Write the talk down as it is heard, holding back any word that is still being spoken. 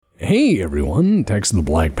Hey everyone, Tex the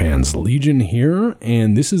Black Pants Legion here,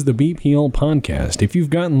 and this is the BPL podcast. If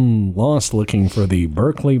you've gotten lost looking for the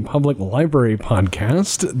Berkeley Public Library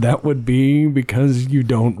podcast, that would be because you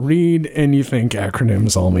don't read and you think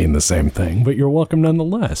acronyms all mean the same thing, but you're welcome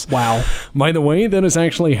nonetheless. Wow. By the way, that has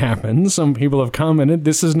actually happened. Some people have commented,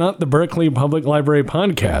 this is not the Berkeley Public Library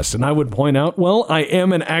podcast, and I would point out, well, I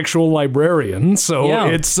am an actual librarian, so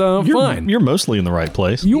it's fine. You're mostly in the right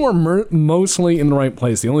place. You are mostly in the right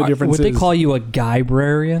place. The only difference would they call you a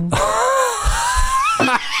guy-brarian?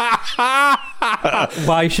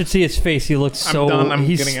 Wow, you should see his face. He looks so...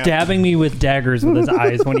 He's stabbing me with daggers with his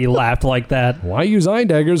eyes when he laughed like that. Why use eye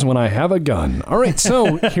daggers when I have a gun? All right,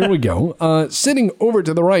 so here we go. Sitting over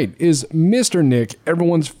to the right is Mr. Nick,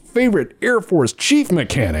 everyone's favorite Air Force chief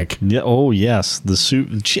mechanic. Yeah. Oh, yes. The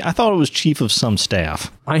suit. I thought it was chief of some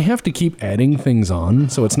staff. I have to keep adding things on,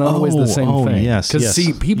 so it's not always the same thing. Yes, because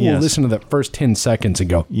see, people will listen to the first 10 seconds and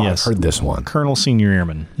go, I've heard this one. Colonel Senior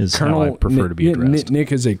Airman is how I prefer to be addressed.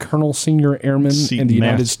 Nick is a Colonel Senior Airman in the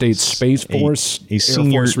United States Space Force, a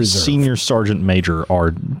senior, Air Force Reserve. Senior Sergeant Major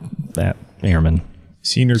are that airman.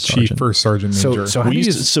 Senior Chief First Sergeant Major. So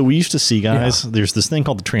we used to see, guys, there's this thing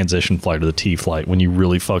called the transition flight or the T flight when you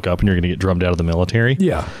really fuck up and you're going to get drummed out of the military.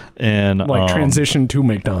 Yeah. And like transition to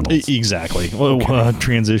McDonald's. Exactly. Well,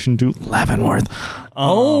 transition to Leavenworth.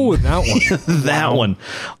 That one. That one.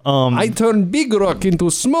 I turned Big Rock into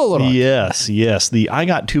Small Rock. Yes. I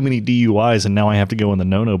got too many DUIs and now I have to go in the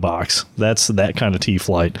no-no box. That's that kind of T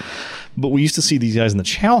flight. But we used to see these guys in the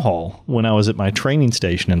chow hall when I was at my training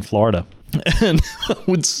station in Florida. And I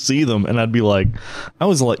would see them and I'd be like,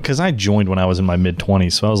 because I joined when I was in my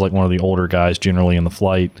mid-20s, so I was like one of the older guys generally in the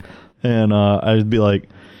flight. And I'd be like,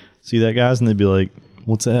 see that, guys? And they'd be like,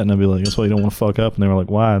 what's that? And I'd be like, that's why you don't want to fuck up. And they were like,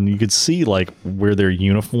 why? And you could see like where their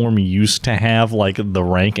uniform used to have like the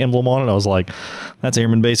rank emblem on it. I was like, that's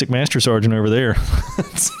Airman Basic Master Sergeant over there.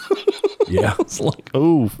 Yeah. It's like,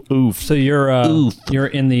 oof. So you're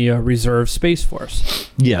in the Reserve Space Force.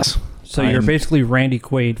 Yes. So you're basically Randy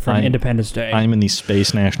Quaid from Independence Day. I'm in the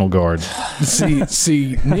Space National Guard.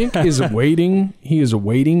 See, Nick is awaiting. He is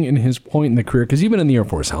awaiting in his point in the career because you've been in the Air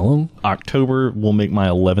Force. How long? October will make my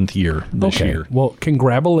 11th year this year. Well,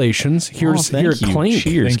 congratulations. Here's clink.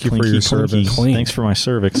 Cheers. Thank you for your service. Thanks for my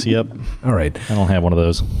cervix. Yep. All right. I don't have one of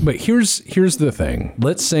those. But here's the thing.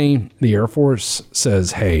 Let's say the Air Force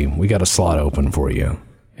says, "Hey, we got a slot open for you.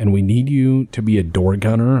 And we need you to be a door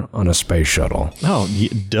gunner on a space shuttle." Oh,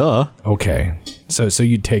 duh. Okay. So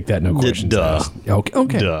you'd take that, no questions asked.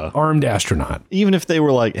 Okay. Duh. Armed astronaut. Even if they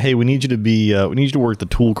were like, hey, we need you to work the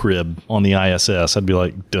tool crib on the ISS, I'd be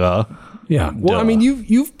like, duh. Yeah. Well, I mean,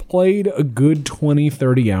 you've played a good 20,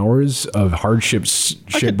 30 hours of hardship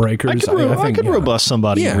shipbreakers. I could robust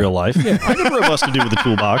somebody in real life. Yeah. I could robust a dude with a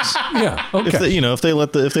toolbox. Yeah. Okay. If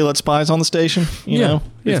they let spies on the station,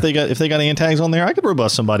 if they got antags on there, I could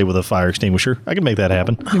robust somebody with a fire extinguisher. I could make that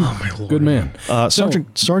happen. Oh my Lord. Good man.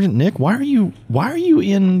 Sergeant Nick, why are you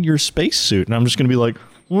in your space suit? And I'm just going to be like,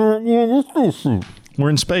 we're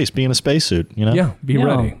in space. Be in a space suit. Yeah. Be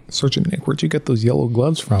ready. Sergeant Nick, where'd you get those yellow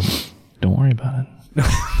gloves from? Don't worry about it.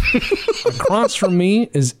 Across from me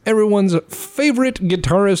is everyone's favorite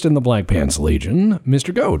guitarist in the Black Pants Legion,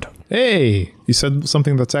 Mr. Goat. Hey, you said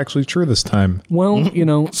something that's actually true this time. Well,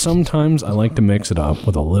 sometimes I like to mix it up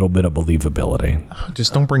with a little bit of believability.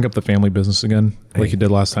 Just don't bring up the family business again like you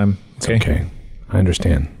did last time. Okay. I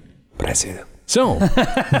understand. Brazil. So.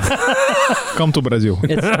 Come to Brazil.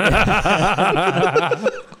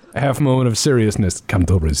 Half moment of seriousness. Come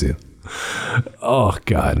to Brazil. Oh,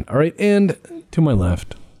 God. All right. And to my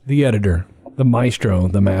left, the editor, the maestro,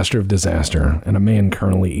 the master of disaster, and a man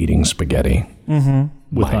currently eating spaghetti.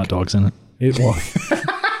 Mm-hmm. With hot dogs in it.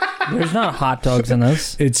 There's not hot dogs in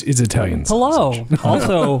this. It's Italian sausage. Hello.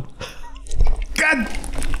 Also... God!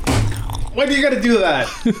 Why do you got to do that?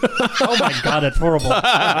 Oh my God, it's horrible.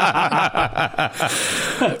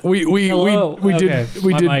 We did.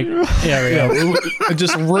 Yeah, I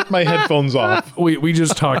just ripped my headphones off. We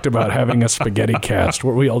just talked about having a spaghetti cast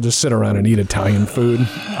where we all just sit around and eat Italian food.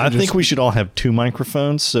 I think we should all have two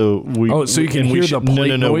microphones so you can hear the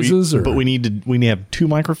plate noises. But we need to have two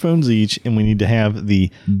microphones each, and we need to have the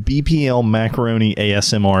BPL Macaroni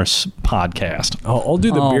ASMR podcast. I'll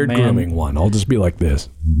do the beard grooming one. I'll just be like this.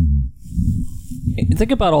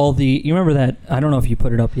 Think about all the... You remember that... I don't know if you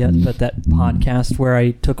put it up yet, but that podcast where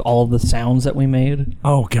I took all the sounds that we made?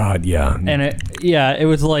 Oh, God, yeah. And it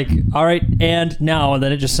was like, all right, and now, and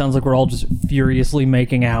then it just sounds like we're all just furiously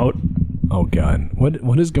making out. Oh, God.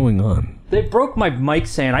 What is going on? They broke my mic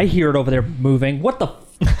stand. I hear it over there moving. What the...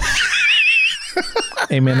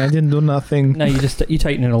 Hey, man, I didn't do nothing. No, you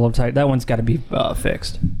tighten it a little tight. That one's got to be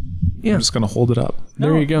fixed. Yeah. I'm just going to hold it up.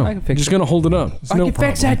 There you go. I can fix Just it. going to hold it up. It's no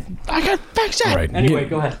problem. I can fix it. All right. Anyway,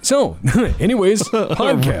 go ahead. So, anyways,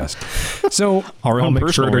 podcast. So, Our I'll own make sure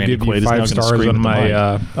personal to Randy give you Quaid is now 5 gonna stars scream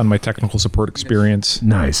on my technical support experience.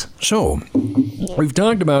 nice. So, we've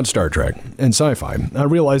talked about Star Trek and sci-fi. I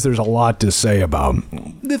realize there's a lot to say about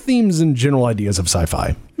the themes and general ideas of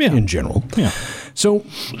sci-fi in general. Yeah. So,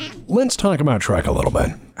 let's talk about Trek a little bit.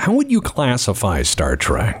 How would you classify Star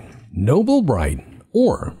Trek? Noble, bright,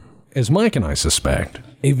 or, as Mike and I suspect,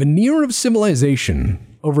 a veneer of civilization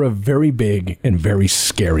over a very big and very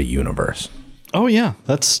scary universe? Oh yeah,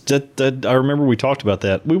 that. I remember we talked about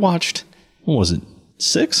that. We watched. What was it?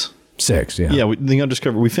 6? 6, yeah. Yeah,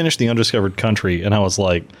 we finished the Undiscovered Country, and I was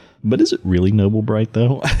like, but is it really Noble Bright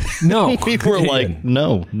though? No. People were like,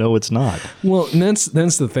 no, it's not. Well, and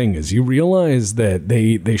that's the thing is you realize that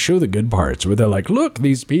they show the good parts where they're like, look,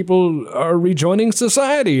 these people are rejoining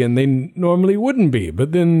society and they normally wouldn't be.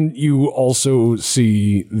 But then you also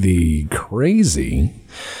see the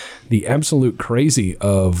absolute crazy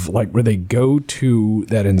of like where they go to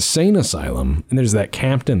that insane asylum and there's that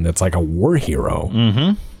captain that's like a war hero.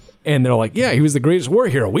 Mm-hmm. And they're like, yeah, he was the greatest war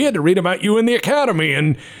hero. We had to read about you in the academy,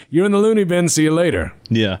 and you're in the loony bin. See you later.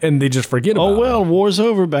 Yeah. And they just forget about it. Oh, well, war's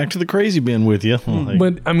over. Back to the crazy bin with you. Like,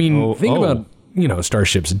 But, I mean, think about,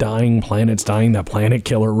 starships dying, planets dying, that planet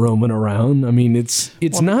killer roaming around. I mean,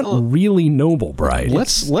 it's not really Noble Bright.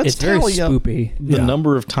 Let's It's very tally up spoopy. the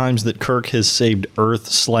number of times that Kirk has saved Earth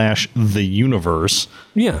 / the universe.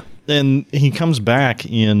 Yeah. And he comes back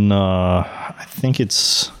in, I think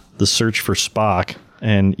it's The Search for Spock.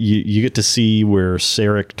 And you get to see where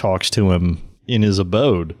Sarek talks to him in his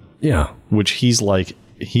abode. Yeah. Which he's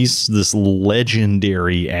this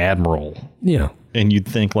legendary admiral. Yeah. And you'd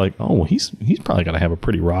think like, oh, he's probably got to have a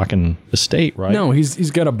pretty rockin' estate, right? No, he's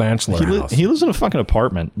got a bachelor house. He lives in a fucking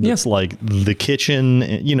apartment that's like the kitchen,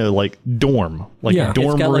 like dorm,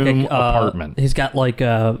 dorm room apartment. He's got like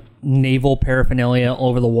naval paraphernalia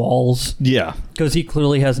over the walls. Yeah. Because he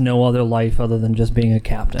clearly has no other life other than just being a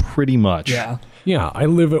captain. Pretty much. Yeah. Yeah, I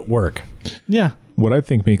live at work. Yeah. What I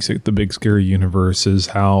think makes it the big scary universe is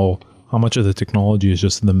how much of the technology is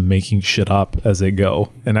just them making shit up as they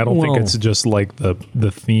go. And I don't think it's just like the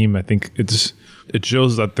theme. I think it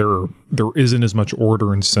shows that there isn't as much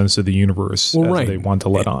order and sense of the universe as they want to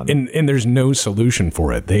let on. And there's no solution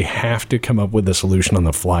for it. They have to come up with a solution on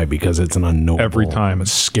the fly because it's an unknowable, every time,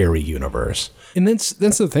 scary universe. And that's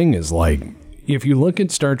the thing is like, if you look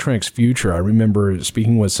at Star Trek's future, I remember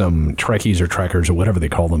speaking with some Trekkies or Trekkers or whatever they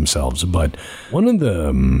call themselves, but one of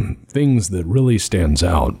the things that really stands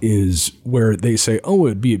out is where they say, oh,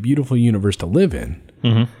 it'd be a beautiful universe to live in.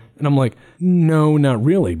 Mm-hmm. And I'm like, no, not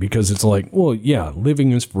really, because it's like, well, yeah,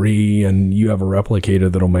 living is free and you have a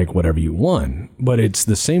replicator that'll make whatever you want. But it's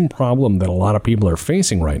the same problem that a lot of people are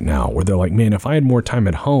facing right now, where they're like, man, if I had more time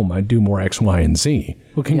at home, I'd do more X, Y, and Z.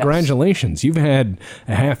 Well, congratulations. Yes. You've had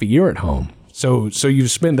a half a year at home. So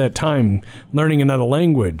you've spent that time learning another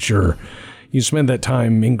language, or you spend that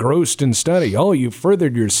time engrossed in study. Oh, you've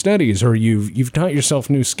furthered your studies, or you've taught yourself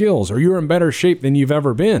new skills, or you're in better shape than you've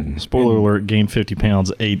ever been. Spoiler alert, gained 50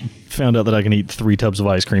 pounds, found out that I can eat 3 tubs of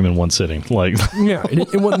ice cream in one sitting. Like, yeah, and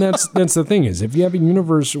that's the thing is, if you have a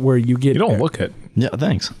universe where you get... You don't look it. Yeah,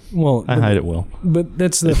 thanks. Well, I hide it well. But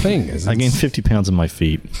that's the thing is... I gained 50 pounds in my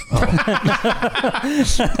feet. They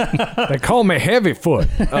call me Heavyfoot.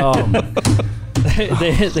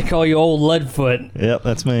 They call you Old Leadfoot. Yep,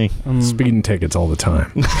 that's me. Speeding tickets all the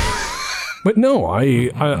time. But no,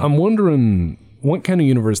 I'm wondering what kind of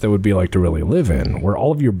universe that would be like to really live in, where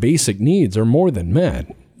all of your basic needs are more than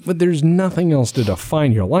met, but there's nothing else to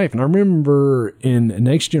define your life. And I remember in a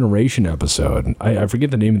Next Generation episode, I forget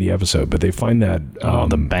the name of the episode, but they find that...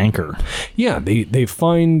 the banker. Yeah, they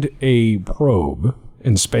find a probe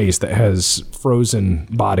in space that has frozen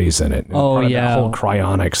bodies in it. Oh, yeah. That whole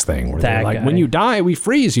cryonics thing where they're like, guy. when you die, we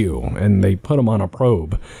freeze you. And they put them on a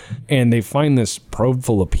probe. And they find this probe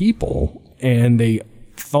full of people, and they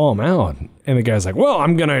thaw them out. And the guy's like, well,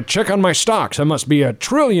 I'm going to check on my stocks. I must be a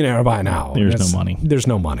trillionaire by now. There's no money. There's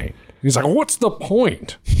no money. He's like, what's the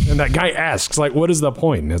point? And that guy asks, like, what is the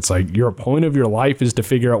point? And it's like, your point of your life is to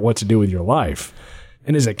figure out what to do with your life.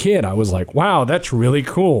 And as a kid, I was like, wow, that's really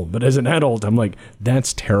cool. But as an adult, I'm like,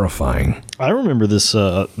 that's terrifying. I remember this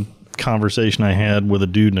conversation I had with a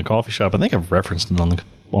dude in a coffee shop. I think I've referenced it on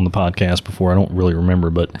the podcast before. I don't really remember.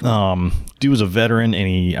 But dude was a veteran,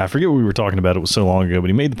 and I forget what we were talking about. It was so long ago. But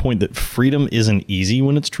he made the point that freedom isn't easy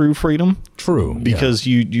when it's true freedom. True. Because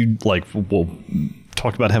you like, well,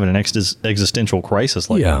 talk about having an existential crisis.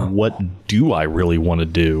 Like, what do I really want to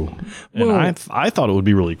do? And I thought it would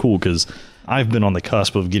be really cool because I've been on the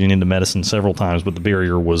cusp of getting into medicine several times, but the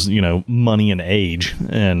barrier was, money and age.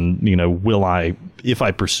 And, if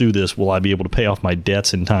I pursue this, will I be able to pay off my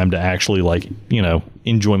debts in time to actually,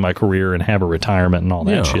 enjoy my career and have a retirement and all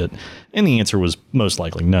that shit? And the answer was most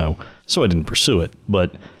likely no. So I didn't pursue it.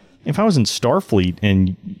 But if I was in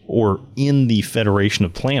Starfleet or in the Federation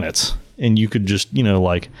of Planets, and you could just,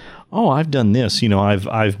 I've done this,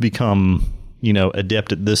 I've become,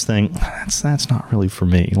 adept at this thing. That's not really for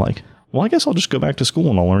me. Well, I guess I'll just go back to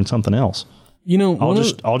school and I'll learn something else.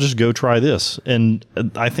 I'll just go try this. And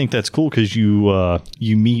I think that's cool because you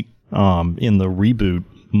meet in the reboot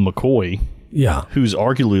McCoy, who's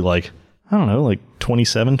arguably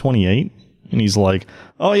 27, 28. And he's like,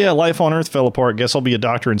 oh yeah, life on Earth fell apart. Guess I'll be a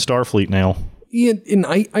doctor in Starfleet now. Yeah, and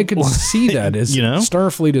I could see that as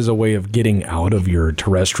Starfleet is a way of getting out of your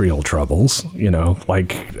terrestrial troubles,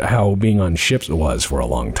 like how being on ships was for a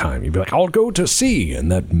long time. You'd be like, I'll go to sea in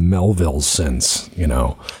that Melville sense,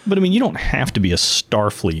 But I mean, you don't have to be a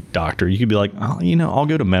Starfleet doctor. You could be like, I'll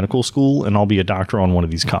go to medical school and I'll be a doctor on one of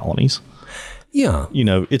these colonies. Yeah.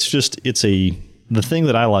 The thing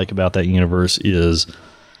that I like about that universe is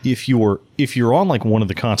if you're on one of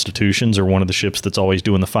the Constitutions or one of the ships that's always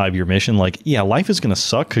doing the 5-year mission, life is going to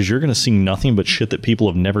suck because you're going to see nothing but shit that people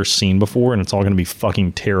have never seen before, and it's all going to be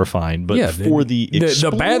fucking terrifying. But for the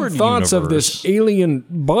bad thoughts of this alien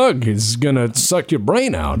bug is going to suck your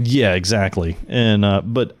brain out. Yeah, exactly. And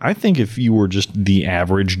but I think if you were just the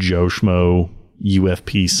average Joe Schmo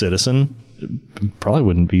UFP citizen, it probably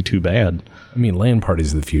wouldn't be too bad. I mean, LAN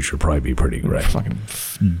parties of the future would probably be pretty great. Fucking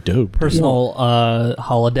dope. Personal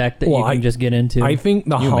holodeck that you can just get into. I think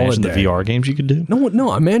the holodeck. Imagine the VR games you could do?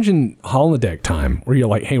 No. Imagine holodeck time where you're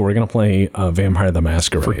like, hey, we're going to play Vampire the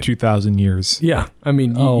Masquerade. For 2,000 years. Yeah. I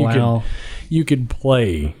mean, you could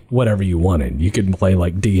play whatever you wanted. You could play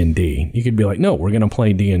like D&D. You could be like, no, we're going to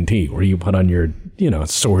play D&D where you put on your,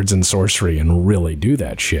 swords and sorcery and really do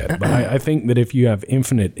that shit. But I think that if you have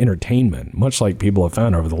infinite entertainment, much like people have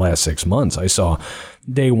found over the last 6 months, I saw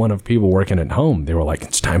day one of people working at home. They were like,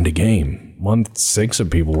 it's time to game. Month 6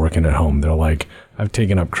 of people working at home. They're like, I've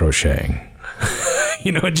taken up crocheting.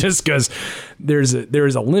 Just because there's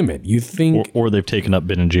a limit. You think, or they've taken up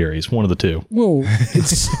Ben and Jerry's. One of the two. Well,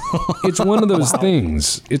 it's one of those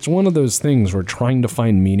things. It's one of those things where trying to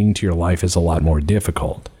find meaning to your life is a lot more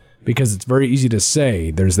difficult because it's very easy to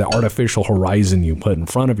say. There's the artificial horizon you put in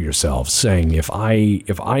front of yourself, saying if I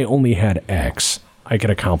only had X, I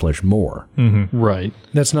could accomplish more. Mm-hmm. Right.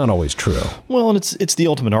 That's not always true. Well, and it's the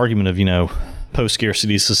ultimate argument of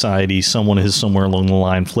post-scarcity society. Someone has somewhere along the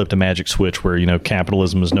line flipped a magic switch where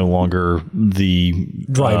capitalism is no longer the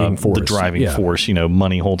driving force. The driving force.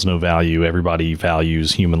 Money holds no value. Everybody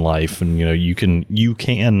values human life, and you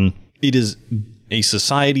can. It is a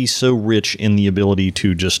society so rich in the ability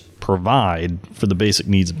to just provide for the basic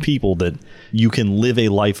needs of people that you can live a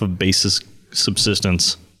life of basic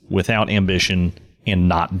subsistence without ambition and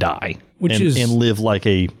not die, and live like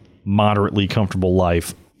a moderately comfortable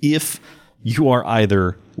life if you are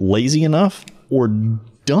either lazy enough or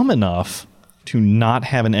dumb enough to not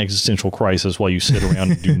have an existential crisis while you sit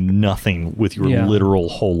around and do nothing with your literal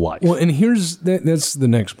whole life. Well, and that's the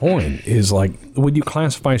next point is would you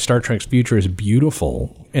classify Star Trek's future as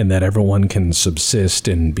beautiful and that everyone can subsist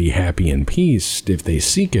and be happy in peace if they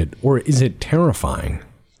seek it, or is it terrifying?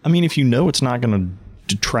 I mean, if it's not going to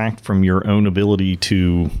detract from your own ability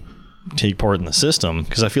to take part in the system,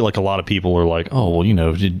 because I feel like a lot of people are like, oh,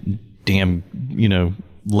 well, damn,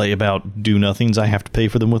 layabout do-nothings, I have to pay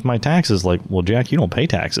for them with my taxes. Like, well, Jack, you don't pay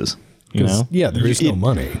taxes, Yeah, there is no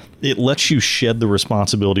money. It lets you shed the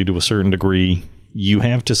responsibility to a certain degree you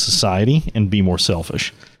have to society and be more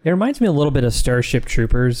selfish. It reminds me a little bit of Starship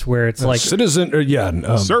Troopers, where it's like service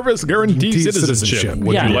guaranteed citizenship.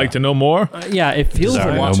 Would you like to know more? It feels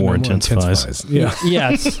a lot more intensifies. Yeah.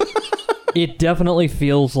 Yes, it definitely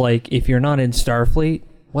feels like if you're not in Starfleet,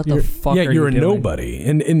 what the fuck are you doing? You're a nobody.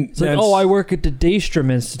 And it's like, I work at the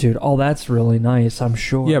Daystrom Institute. Oh, that's really nice, I'm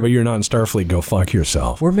sure. Yeah, but you're not in Starfleet. Go fuck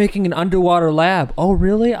yourself. We're making an underwater lab. Oh,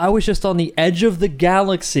 really? I was just on the edge of the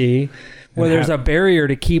galaxy where there's a barrier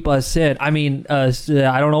to keep us in. I mean, I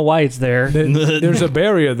don't know why it's there. There's a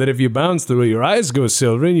barrier that if you bounce through it, your eyes go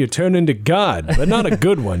silver and you turn into God. But not a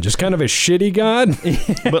good one. Just kind of a shitty God.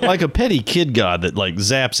 But like a petty kid God that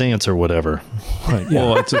zaps ants or whatever.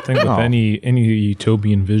 Well, that's the thing with any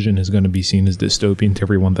utopian vision is going to be seen as dystopian to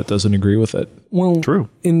everyone that doesn't agree with it. Well, true.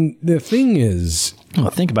 And the thing is,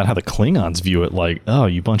 think about how the Klingons view it. Like, oh,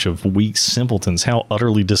 you bunch of weak simpletons. How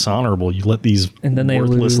utterly dishonorable. You let these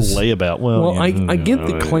worthless layabout. Well, I get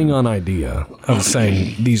the Klingon idea of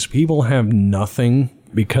saying these people have nothing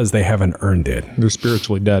because they haven't earned it. They're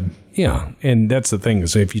spiritually dead. Yeah, and that's the thing.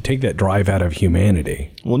 So if you take that drive out of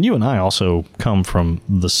humanity, Well, you and I also come from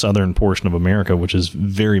the southern portion of America, which is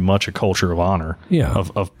very much a culture of honor, Yeah.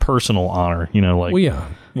 of personal honor. You know, like well, yeah,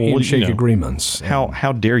 handshake agreements.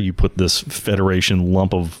 How dare you put this Federation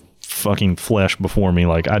lump of fucking flesh before me?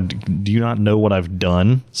 Like, do you not know what I've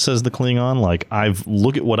done? Says the Klingon. Like,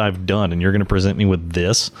 look at what I've done, and you're going to present me with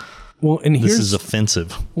this. Well, and This is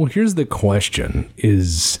offensive. Well, here's the question: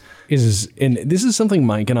 is and this is something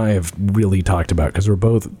Mike and I have really talked about because we're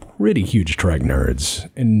both pretty huge Trek nerds,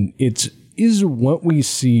 and is what we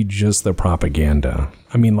see just the propaganda?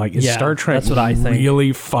 I mean, like, is Yeah, Star Trek that's what I think.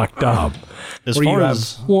 really fucked up? As Where you far have-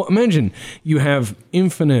 as well, imagine you have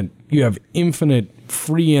infinite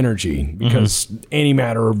free energy because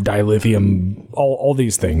antimatter, dilithium, all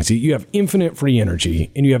these things. You have infinite free energy,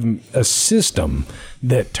 and you have a system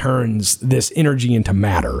that turns this energy into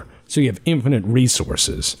matter. So you have infinite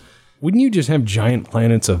resources. Wouldn't you just have giant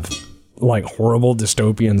planets of like horrible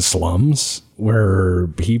dystopian slums where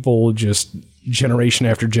people just generation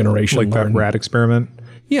after generation Like that learn? rat experiment.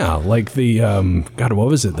 Yeah, like the God, what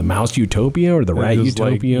was it? The Mouse Utopia or the Rat It was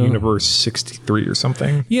Utopia? like Universe 63 or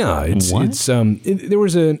something. Yeah, there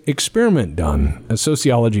was an experiment done, a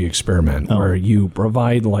sociology experiment where you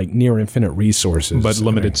provide like near infinite resources, But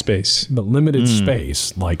limited space. but limited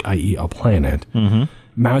space, like i.e. a planet.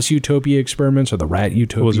 Mouse Utopia experiments or the Rat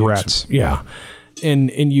Utopia? It was rats. Yeah, and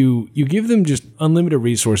you give them just unlimited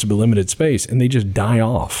resources but limited space, and they just die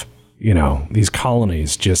off. You know, these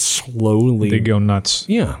colonies just slowly They go nuts.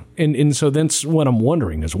 yeah. And so that's what I'm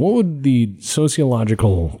wondering is what would the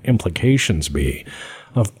sociological implications be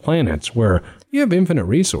of planets where you have infinite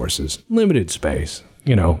resources, limited space,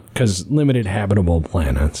 you know, because limited habitable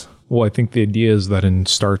planets. Well, I think the idea is that in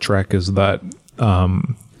Star Trek is that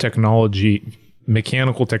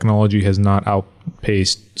mechanical technology has not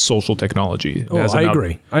outpaced social technology. It Oh, hasn't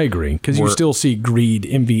I agree. Because you still see greed,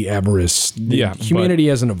 envy, avarice. Yeah, Humanity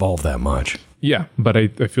hasn't evolved that much. Yeah, but I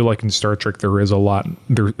feel like in Star Trek there is a lot.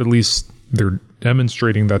 At least they're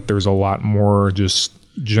demonstrating that there's a lot more just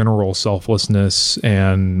general selflessness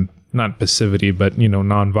and not passivity, but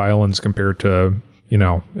nonviolence compared to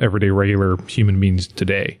everyday regular human beings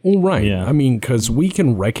today. Well, right. Yeah. I mean, because we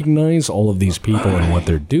can recognize all of these people and what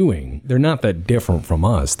they're doing. They're not that different from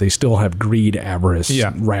us. They still have greed, avarice,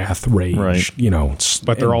 wrath, rage, Right.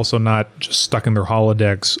 But they're also not just stuck in their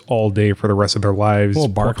holodecks all day for the rest of their lives. Well,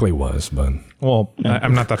 Barclay was, but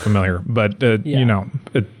I'm not that familiar, but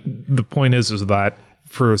the point is that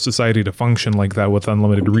for a society to function like that with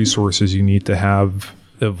unlimited resources, you need to have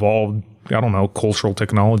evolved, cultural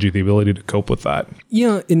technology, the ability to cope with that.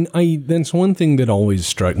 yeah, and that's one thing that always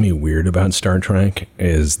struck me weird about Star Trek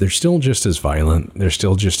is they're still just as violent, they're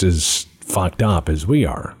still just as fucked up as we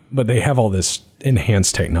are, but they have all this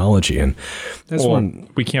enhanced technology, and that's one.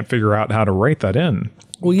 We can't figure out how to write that in.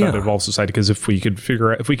 Well, yeah. That evolved society, because if we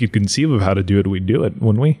could conceive of how to do it, we'd do it,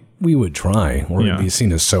 wouldn't we? We would try, or Yeah. it'd be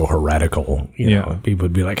seen as so heretical. Yeah. People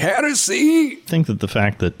would be like, heresy! I think that the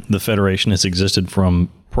fact that the Federation has existed from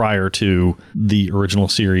prior to the original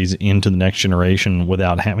series into the next generation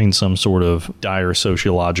without having some sort of dire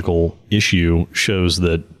sociological issue shows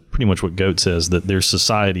that pretty much what Goat says, that their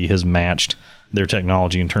society has matched their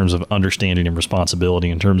technology in terms of understanding and responsibility,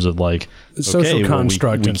 in terms of like Social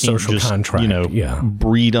construct and can't social just, contract, yeah.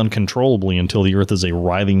 breed uncontrollably until the Earth is a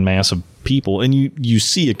writhing mass of people. And you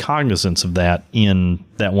see a cognizance of that in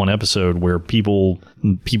that one episode where people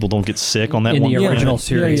don't get sick on that In one the planet. original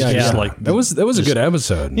series. Yeah, Just yeah. like that was a good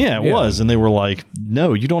episode. yeah, it was. And they were like,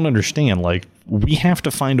 no, you don't understand. Like, we have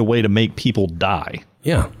to find a way to make people die.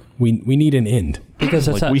 Yeah, we need an end. Because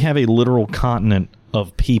that's Like, we have a literal continent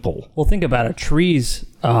of people. well, think about it. Trees,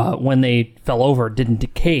 when they fell over, didn't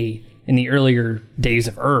decay in the earlier days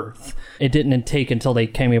of Earth. It didn't take until they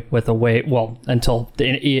came up with a way, until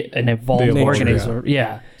an evolved evolved, organism.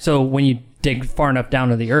 Yeah. So when you dig far enough down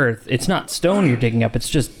to the Earth, it's not stone you're digging up, it's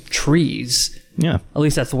just trees. Yeah. At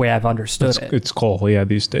least that's the way I've understood it. It's coal, yeah,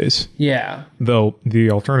 these days. Yeah. Though the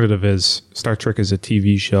alternative is Star Trek is a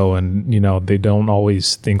TV show, and they don't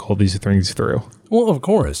always think all these things through. Well, of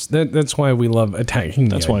course. That's why we love attacking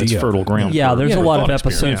That's the why it's idea. fertile ground. Yeah, there's a lot of thought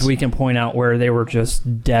episodes experience. we can point out where they were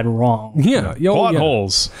just dead wrong. Yeah, Plot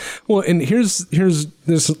holes. Well, and here's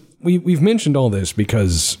this. We've mentioned all this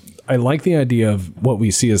because I like the idea of what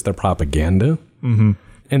we see as the propaganda,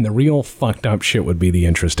 and the real fucked up shit would be the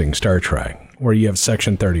interesting Star Trek, where you have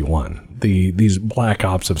Section 31. these black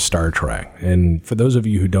ops of Star Trek. And for those of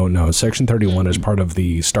you who don't know, Section 31 is part of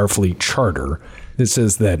the Starfleet Charter that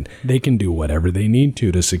says that they can do whatever they need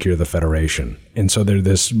to secure the Federation. And so they're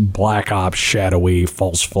this black ops, shadowy,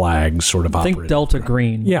 false flag sort of Think Delta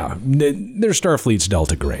Green. Yeah, they're Starfleet's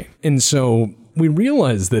Delta Green. And so we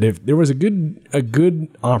realized that if there was a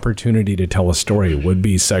good opportunity to tell a story, it would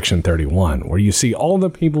be Section 31, where you see all the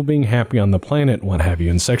people being happy on the planet and what have you.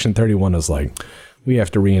 And Section 31 is like, we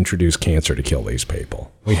have to reintroduce cancer to kill these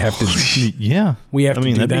people. We have to we have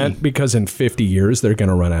to do that because in 50 years they're going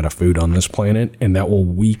to run out of food on this planet, and that will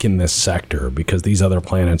weaken this sector because these other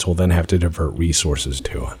planets will then have to divert resources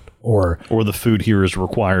to it. Or the food here is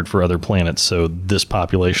required for other planets, so this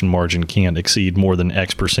population margin can't exceed more than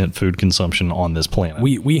X% food consumption on this planet.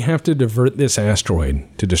 We have to divert this asteroid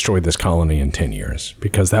to destroy this colony in 10 years,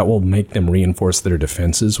 because that will make them reinforce their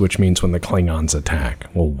defenses, which means when the Klingons attack,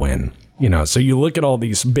 we'll win. You know, so you look at all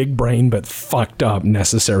these big brain but fucked up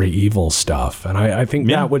necessary evil stuff, and I think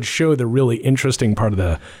that would show the really interesting part of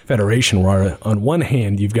the Federation, where on one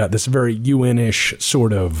hand you've got this very UN-ish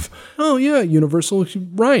sort of, oh yeah, universal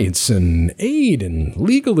rights and aid and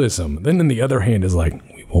legalism. Then on the other hand is like,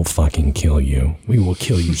 we will fucking kill you. We will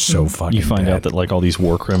kill you so fucking You find out that like all these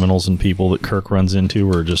war criminals and people that Kirk runs into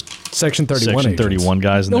are just Section 31 Section 31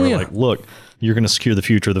 guys, and they're like, look, you're going to secure the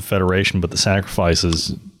future of the Federation, but the sacrifice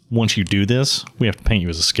is, once you do this, we have to paint you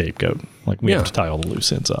as a scapegoat. Like, we have to tie all the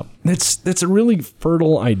loose ends up. That's a really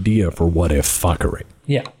fertile idea for what if fuckery.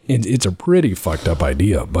 Yeah. It's a pretty fucked up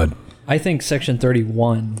idea, but I think Section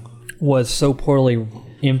 31 was so poorly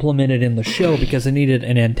implemented in the show because it needed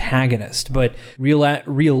an antagonist. But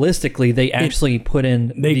realistically, they actually put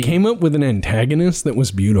in... They came up with an antagonist that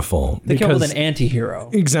was beautiful. They came up with an anti-hero.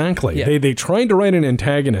 Exactly. Yeah. They tried to write an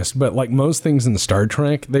antagonist, but like most things in Star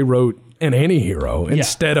Trek, they wrote an anti-hero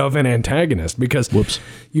instead of an antagonist, because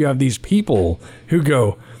you have these people who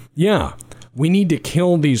go, yeah, we need to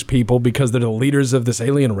kill these people because they're the leaders of this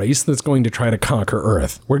alien race that's going to try to conquer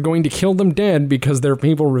Earth. We're going to kill them dead because their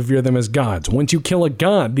people revere them as gods. Once you kill a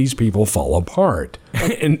god, these people fall apart.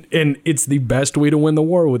 and it's the best way to win the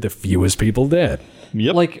war with the fewest people dead.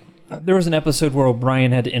 Yep. Like, there was an episode where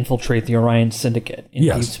O'Brien had to infiltrate the Orion Syndicate in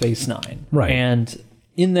Deep Space Nine. Right. And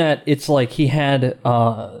in that, it's like he had...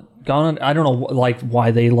 gone on, I don't know like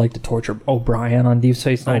why they like to torture O'Brien on Deep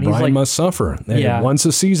Space Nine. O'Brien He's like, must suffer. And once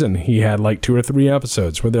a season, he had like 2 or 3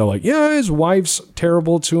 episodes where they're like, yeah, his wife's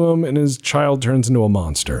terrible to him and his child turns into a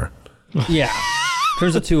monster. Yeah.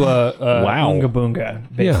 Turns into a Oonga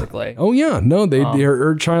Boonga, basically. Yeah. Oh, yeah. No,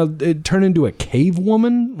 her child it turned into a cave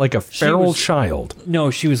woman, like a feral child.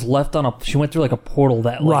 No, she was left on she went through like a portal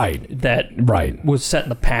that was set in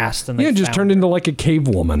the past. And just turned into like a cave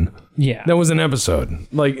woman. Yeah. That was an episode.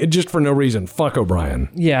 Like, just for no reason. Fuck O'Brien.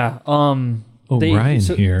 Yeah. O'Brien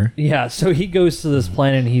here. Yeah, so he goes to this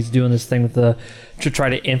planet and he's doing this thing to try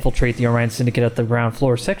to infiltrate the Orion Syndicate at the ground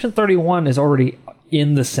floor. Section 31 is already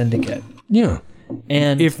in the Syndicate. Yeah.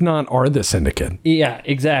 And if not, are the Syndicate. Yeah,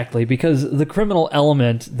 exactly. Because the criminal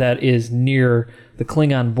element that is near the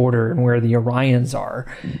Klingon border and where the Orions are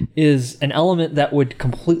is an element that would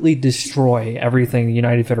completely destroy everything the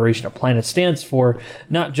United Federation of Planets stands for,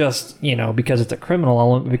 not just, because it's a criminal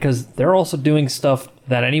element, because they're also doing stuff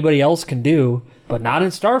that anybody else can do, but not in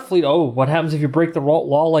Starfleet. Oh, what happens if you break the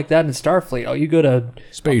law like that in Starfleet? Oh, you go to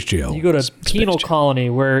space jail. You go to penal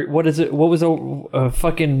colony where, what is it? What was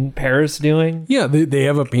fucking Paris doing? Yeah, they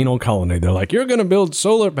have a penal colony. They're like, you're going to build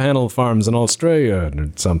solar panel farms in Australia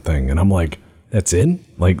or something. And I'm like, that's it?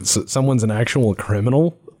 Like, someone's an actual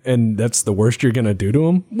criminal and that's the worst you're going to do to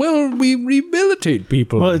them? Well, we rehabilitate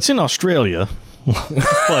people. Well, it's in Australia.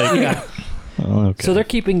 Yeah. Oh, okay. So they're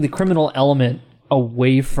keeping the criminal element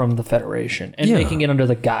away from the Federation and making it under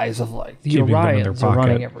the guise of like the Orions are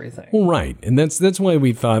running everything. Well, right. And that's why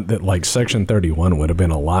we thought that like Section 31 would have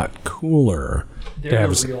been a lot cooler. They're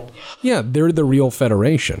the real. Yeah, they're the real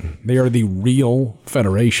Federation. They are the real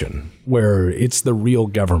Federation where it's the real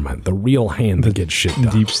government, the real hand that gets shit done.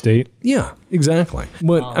 Deep state. Yeah, exactly.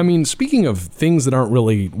 But I mean, speaking of things that aren't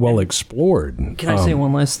really well explored. Can I say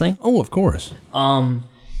one last thing? Oh, of course.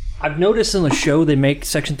 I've noticed in the show they make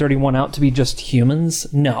Section 31 out to be just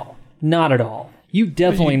humans. No, not at all. You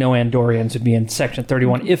definitely know Andorians would be in Section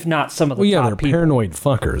 31, if not some of the top they're people. paranoid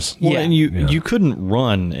fuckers. Well, and you couldn't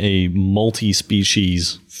run a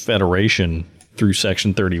multi-species federation through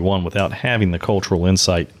Section 31 without having the cultural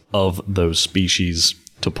insight of those species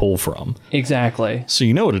to pull from. Exactly. So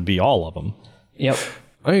it'd be all of them. Yep.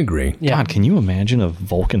 I agree. Yeah. God, can you imagine a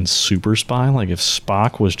Vulcan super spy? Like if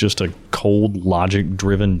Spock was just a cold,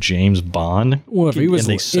 logic-driven James Bond, Well, if he was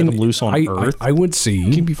and they set him loose on Earth, I would see.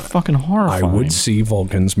 it'd be fucking horrifying. I would see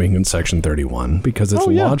Vulcans being in Section 31 because it's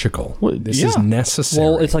logical. Well, this is necessary.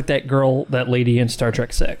 Well, it's like that lady in Star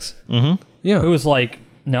Trek 6. yeah. Who was like,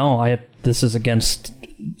 no, this is against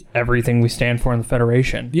everything we stand for in the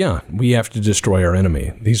Federation. Yeah, we have to destroy our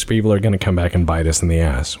enemy. These people are going to come back and bite us in the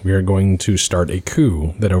ass. We are going to start a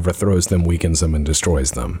coup that overthrows them, weakens them, and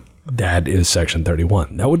destroys them. That is Section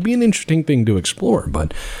 31. That would be an interesting thing to explore.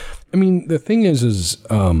 But, I mean, the thing is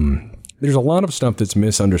there's a lot of stuff that's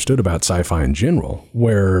misunderstood about sci-fi in general,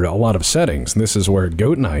 where a lot of settings, and this is where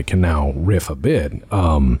Goat and I can now riff a bit.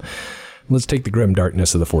 Let's take the grim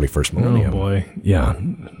darkness of the 41st millennium. Oh, boy. Yeah.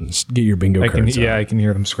 Let's get your bingo cards out. I can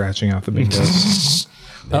hear them scratching out the bingos.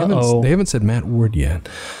 They haven't said Matt Ward yet.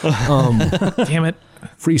 Damn it.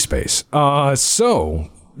 Free space. So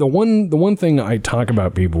the one thing I talk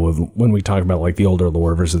about people with when we talk about like the older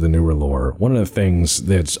lore versus the newer lore, one of the things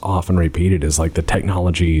that's often repeated is like the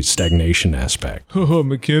technology stagnation aspect.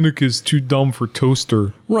 Mechanic is too dumb for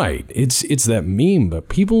toaster. Right. It's that meme, but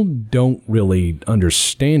people don't really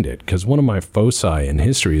understand it because one of my foci in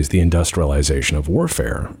history is the industrialization of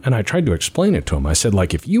warfare. And I tried to explain it to him. I said,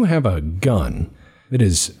 like, if you have a gun that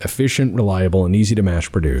is efficient, reliable, and easy to mass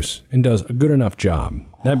produce and does a good enough job,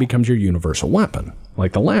 that becomes your universal weapon,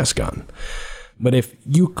 like the last gun. But if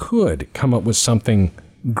you could come up with something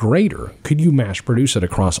greater, could you mass produce it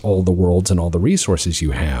across all the worlds and all the resources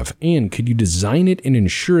you have? And could you design it and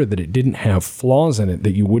ensure that it didn't have flaws in it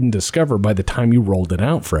that you wouldn't discover by the time you rolled it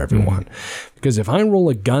out for everyone? Because if I roll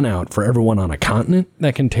a gun out for everyone on a continent,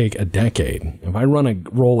 that can take a decade. If I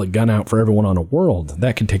roll a gun out for everyone on a world,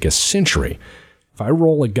 that can take a century. If I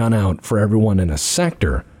roll a gun out for everyone in a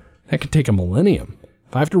sector, that could take a millennium.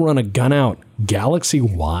 If I have to run a gun out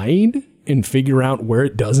galaxy-wide and figure out where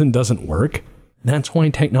it does and doesn't work, that's why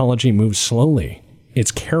technology moves slowly.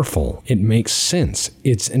 It's careful. It makes sense.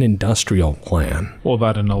 It's an industrial plan. Well,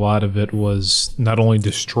 that and a lot of it was not only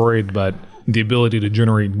destroyed, but the ability to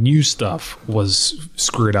generate new stuff was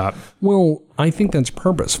screwed up. Well, I think that's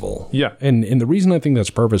purposeful. Yeah. And the reason I think that's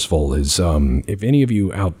purposeful is if any of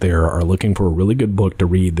you out there are looking for a really good book to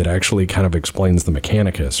read that actually kind of explains the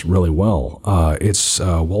Mechanicus really well, it's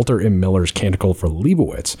Walter M. Miller's Canticle for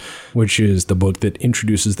Leibowitz, which is the book that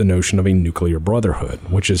introduces the notion of a nuclear brotherhood,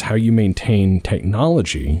 which is how you maintain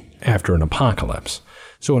technology after an apocalypse.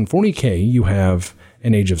 So in 40K, you have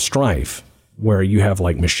an age of strife, where you have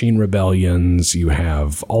like machine rebellions, you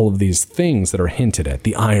have all of these things that are hinted at,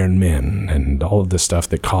 the Iron Men and all of the stuff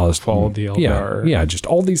that caused Fall of the Eldar. Yeah, just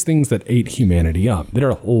all these things that ate humanity up, that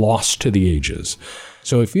are lost to the ages.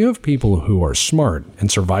 So if you have people who are smart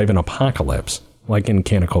and survive an apocalypse, like in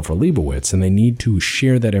Canticle for Leibowitz, and they need to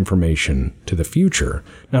share that information to the future,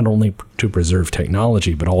 not only to preserve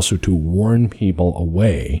technology, but also to warn people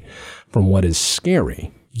away from what is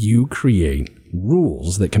scary, you create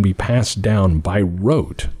rules that can be passed down by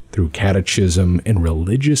rote through catechism and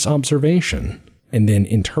religious observation, and then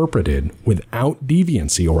interpreted without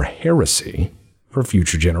deviancy or heresy for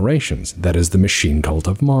future generations. That is the machine cult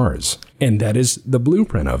of Mars. And that is the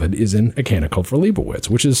blueprint of it is in A Canticle for Leibowitz,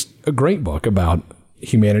 which is a great book about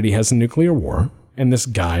humanity has a nuclear war, and this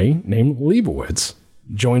guy named Leibowitz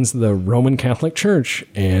joins the Roman Catholic Church,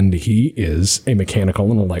 and he is a mechanical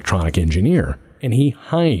and electronic engineer. And he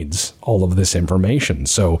hides all of this information.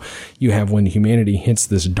 So you have, when humanity hits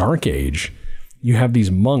this dark age, you have these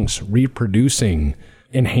monks reproducing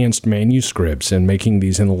enhanced manuscripts and making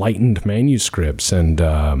these enlightened manuscripts and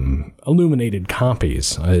illuminated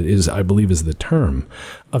copies, I believe is the term,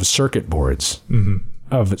 of circuit boards,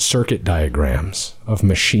 of circuit diagrams, of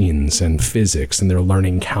machines and physics, and they're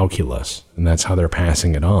learning calculus, and that's how they're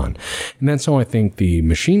passing it on. And that's how I think the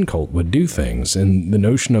machine cult would do things, and the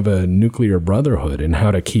notion of a nuclear brotherhood and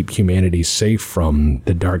how to keep humanity safe from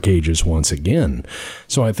the dark ages once again.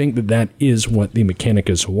 So I think that is what the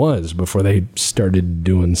Mechanicus was before they started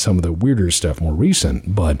doing some of the weirder stuff more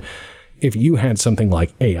recent. But if you had something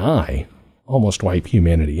like AI almost wipe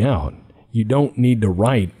humanity out, you don't need to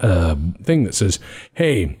write a thing that says,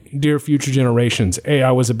 hey, dear future generations, AI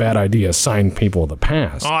was a bad idea, sign people of the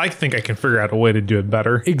past. Oh, I think I can figure out a way to do it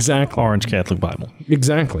better. Exactly. Orange Catholic Bible.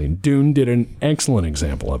 Exactly. Dune did an excellent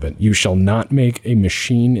example of it. You shall not make a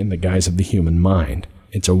machine in the guise of the human mind.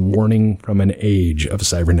 It's a warning from an age of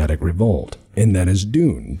cybernetic revolt. And that is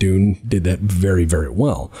Dune. Dune did that very, very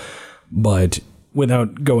well. But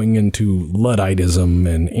without going into Ludditism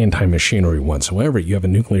and anti-machinery whatsoever, you have a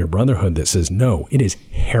nuclear brotherhood that says, no, it is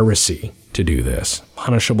heresy to do this,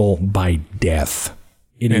 punishable by death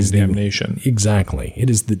It is damnation. Exactly. It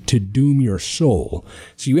is to doom your soul.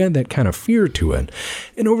 So you add that kind of fear to it.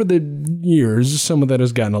 And over the years, some of that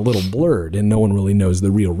has gotten a little blurred, and no one really knows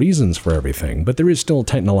the real reasons for everything. But there is still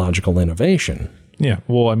technological innovation. Yeah,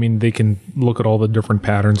 well, I mean, they can look at all the different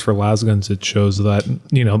patterns for lasguns. It shows that,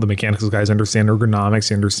 the mechanics guys understand ergonomics,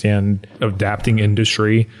 they understand adapting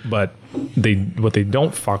industry, but what they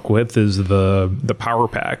don't fuck with is the power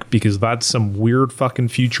pack, because that's some weird fucking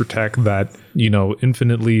future tech that,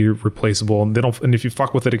 infinitely replaceable, and if you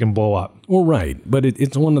fuck with it, it can blow up. Well, right, but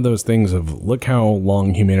it's one of those things of look how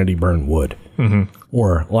long humanity burned wood. Mm-hmm.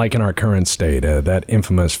 Or like in our current state, that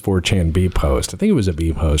infamous 4chan B post. I think it was a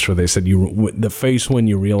B post where they said the face when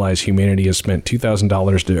you realize humanity has spent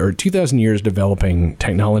 $2,000 or 2,000 years developing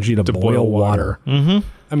technology to boil water. Mm-hmm.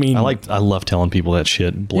 I mean, I love telling people that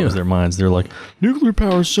shit. It blows their minds. They're like, nuclear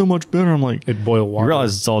power is so much better. I'm like, it boil water. You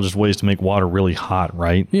realize it's all just ways to make water really hot,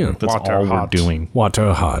 right? Yeah, that's all we're doing.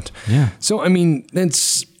 Water hot. Yeah. So I mean,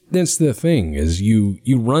 that's the thing is you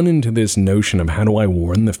run into this notion of how do I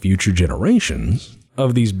warn the future generations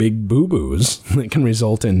of these big boo-boos that can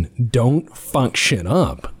result in don't fuck shit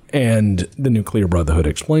up. And the Nuclear Brotherhood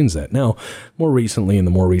explains that. Now, more recently, in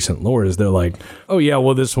the more recent lores, they're like, oh yeah,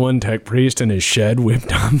 well, this one tech priest in his shed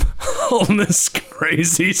whipped up all this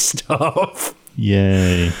crazy stuff.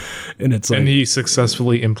 Yay. And it's like, and he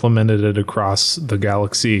successfully implemented it across the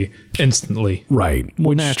galaxy instantly. Right.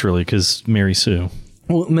 Well, naturally, because Mary Sue.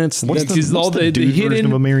 Well, and that's all the hidden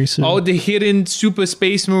of a Mary Sue? All the hidden super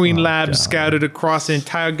space marine labs scattered across the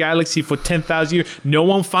entire galaxy for 10,000 years. No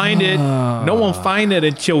one find it. No one find it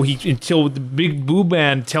until the big boo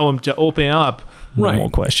band tell him to open up. Right. No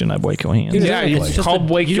question. I break your hands. Yeah, Exactly. it's called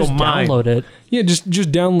wake You your just mind download it. Yeah, just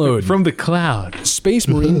download from the cloud. Space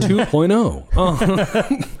Marine 2.0.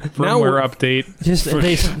 Firmware update. Just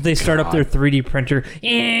they start up their 3D printer.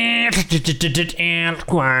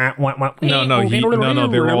 No,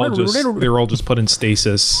 they're all just put in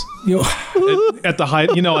stasis. You know, At the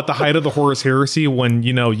height of the Horus Heresy, when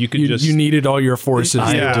you could you needed all your forces.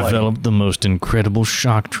 I have developed the most incredible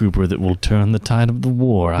shock trooper that will turn the tide of the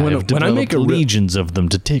war. I have developed legions of them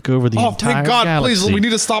to take over the entire thank God, galaxy. please, we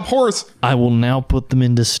need to stop Horus. I will now put them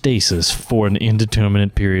into stasis for an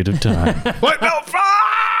indeterminate period of time. What? No,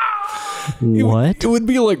 What? It would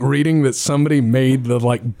be like reading that somebody made the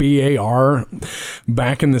BAR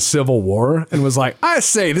back in the Civil War and was like, I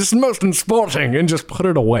say this is most sporting, and just put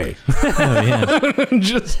it away. Oh, yeah.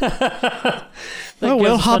 Just Oh,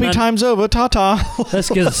 well, hobby time's over. Ta-ta. This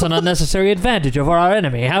gives us an unnecessary advantage over our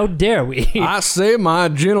enemy. How dare we? I say my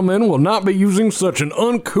gentlemen will not be using such an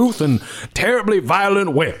uncouth and terribly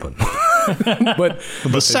violent weapon. but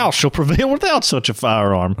The South shall prevail without such a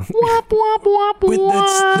firearm. but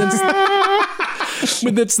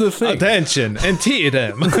that's the thing. attention and tea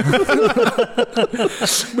them. But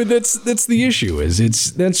that's the issue.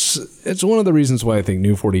 It's one of the reasons why I think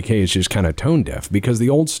New 40K is just kind of tone deaf, because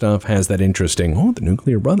the old stuff has that interesting. The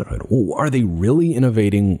Nuclear Brotherhood. Oh, are they really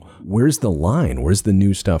innovating? Where's the line? Where's the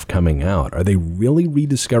new stuff coming out? Are they really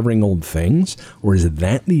rediscovering old things, or is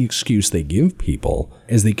that the excuse they give people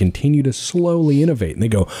as they continue to slowly innovate? And they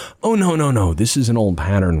go, oh no, this is an old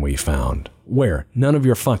pattern we found. Where? None of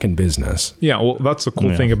your fucking business. Yeah, well, that's the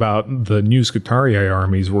cool thing about the new Skitarii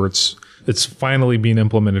armies, where it's finally being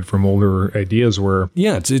implemented from older ideas where...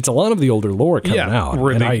 Yeah, it's a lot of the older lore coming out,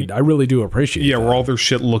 and I really do appreciate that. Where all their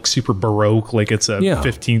shit looks super Baroque, like it's a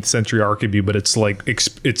 15th century archibald, but it's like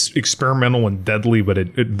it's experimental and deadly, but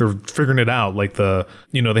they're figuring it out. Like they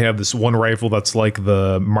have this one rifle that's like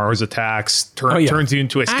the Mars Attacks, turns you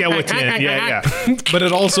into a skeleton.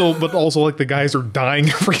 But also like the guys are dying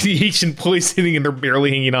of radiation poisoning and they're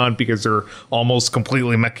barely hanging on because they're almost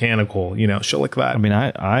completely mechanical, shit like that. I mean,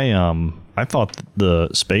 I thought the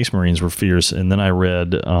Space Marines were fierce, and then I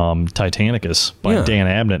read Titanicus by Dan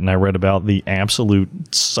Abnett, and I read about the absolute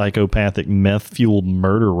psychopathic meth-fueled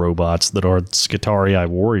murder robots that are Skitarii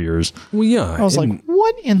warriors. Well, yeah. I was like,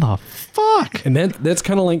 what in the fuck? And that's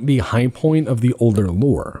kind of like the high point of the older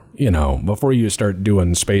lore. Before you start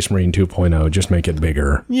doing Space Marine 2.0, just make it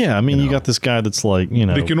bigger. Yeah, I mean, you got this guy that's like,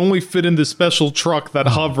 They can only fit in the special truck that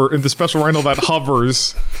in the special rhino that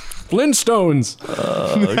hovers. Flintstones,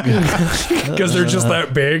 because they're just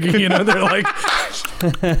that big. They're like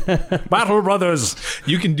Battle Brothers.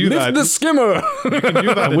 You can do Lift that. the skimmer. You can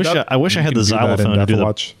do that. I wish I had the xylophone to do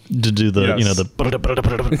the Yes. I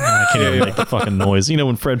can't even make the fucking noise.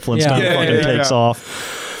 When Fred Flintstone fucking takes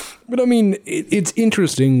off. But I mean, it's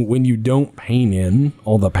interesting when you don't paint in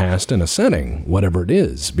all the past in a setting, whatever it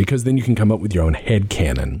is, because then you can come up with your own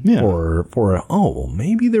headcanon for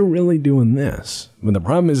maybe they're really doing this. But the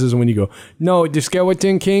problem is when you go, no, the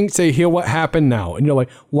Skeleton King, say, here, what happened now? And you're like,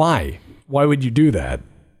 why? Why would you do that?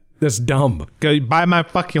 That's dumb. Go buy my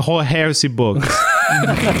fucking whole heresy book.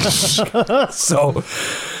 So,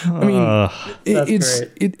 I mean, it's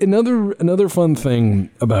another fun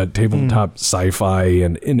thing about tabletop sci-fi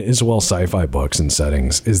and as well sci-fi books and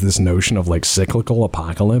settings is this notion of like cyclical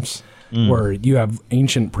apocalypse, where you have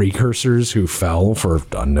ancient precursors who fell for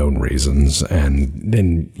unknown reasons, and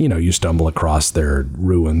then you stumble across their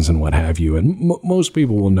ruins and what have you. And most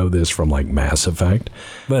people will know this from like Mass Effect,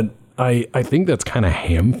 but I think that's kind of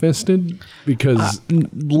ham-fisted because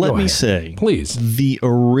let me say, please, the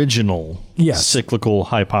original cyclical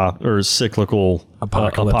cyclical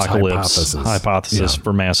apocalypse hypothesis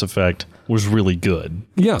for Mass Effect was really good.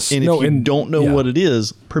 Yes, and if you don't know what it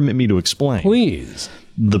is, permit me to explain. Please.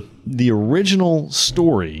 The original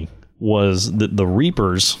story was that the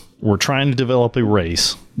Reapers were trying to develop a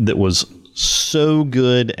race that was so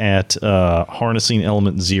good at harnessing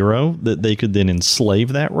element 0 that they could then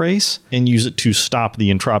enslave that race and use it to stop the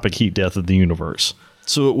entropic heat death of the universe.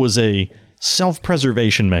 So it was a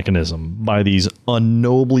self-preservation mechanism by these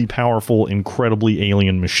unknowably powerful, incredibly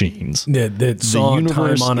alien machines. That saw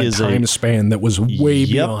time on a time span that was way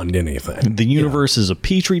beyond anything. The universe is a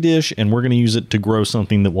petri dish, and we're going to use it to grow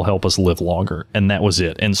something that will help us live longer. And that was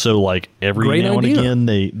it. And so, like, every now and again,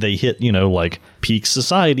 they hit, like, peak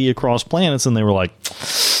society across planets, and they were like,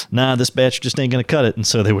 nah, this batch just ain't going to cut it. And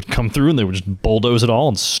so they would come through, and they would just bulldoze it all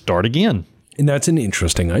and start again. And that's an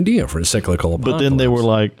interesting idea for a cyclical apocalypse. But then they were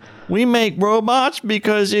like, we make robots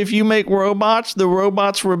because if you make robots, the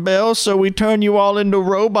robots rebel, so we turn you all into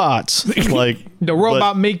robots. Like the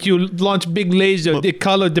robot make you launch big laser. The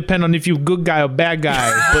color depend on if you good guy or bad guy.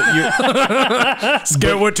 But you're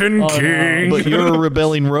Skeleton King. But you're a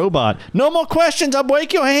rebelling robot. No more questions. I'll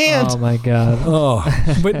break your hands. Oh my god.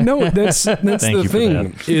 But no, that's the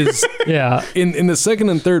thing. Is in the second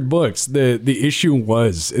and third books, the issue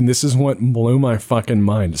was, and this is what blew my fucking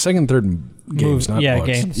mind. Second and third games, not books.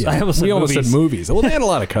 Games. Yeah. We almost said movies. Well, they had a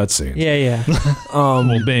lot of cutscenes. Yeah.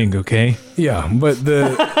 Well, bang, okay. Yeah, but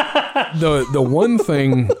the one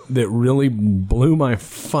thing that really blew my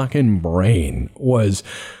fucking brain was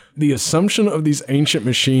the assumption of these ancient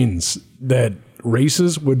machines that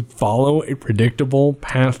races would follow a predictable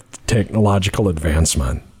path to technological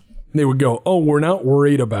advancement. They would go, oh, we're not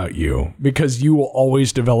worried about you because you will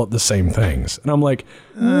always develop the same things. And I'm like,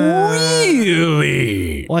 really?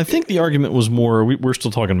 Well, I think the argument was more, we're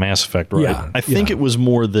still talking Mass Effect, right? Yeah, I think it was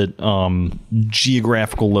more that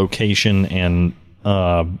geographical location and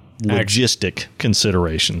logistic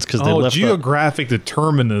considerations. Because they left geographic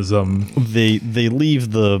determinism. They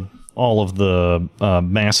leave all of the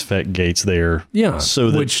Mass Effect gates there. Yeah, so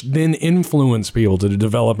which then influence people to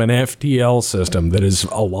develop an FTL system that is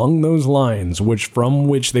along those lines, from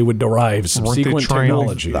which they would derive subsequent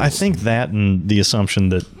technologies. I think that and the assumption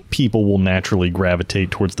that people will naturally gravitate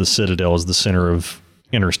towards the Citadel as the center of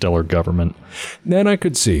interstellar government. That I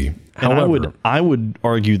could see. However, I would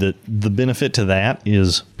argue that the benefit to that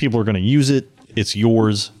is people are going to use it. It's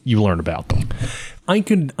yours. You learn about them. I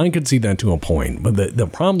could see that to a point, but the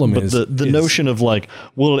problem is the notion of like,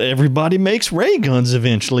 well, everybody makes ray guns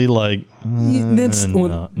eventually. Like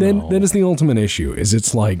that is the ultimate issue. Is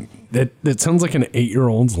it's like that sounds like an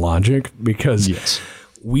 8-year-old's logic because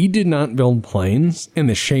we did not build planes in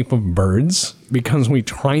the shape of birds because we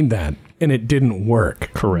tried that. And it didn't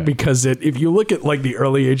work. Correct. Because if you look at like the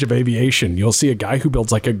early age of aviation, you'll see a guy who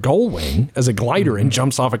builds like a gull wing as a glider and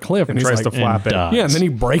jumps off a cliff and tries to flap it. Yeah, and then he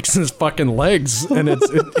breaks his fucking legs. And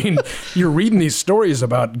you're reading these stories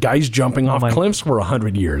about guys jumping off cliffs for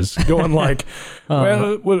 100 years, going like,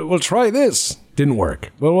 well, we'll try this. Didn't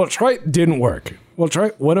work. Well, we'll try. Didn't work. We'll try.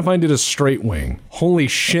 What if I did a straight wing? Holy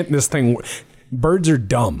shit! This thing. Birds are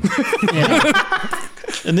dumb.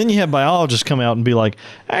 And then you have biologists come out and be like,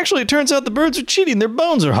 actually, it turns out the birds are cheating. Their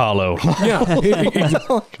bones are hollow. Yeah.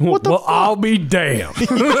 What the fuck? I'll be damned.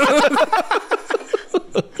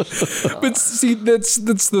 But see, that's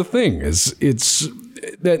the thing. It's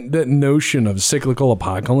that notion of cyclical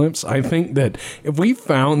apocalypse. I think that if we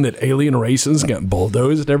found that alien races got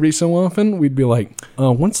bulldozed every so often, we'd be like,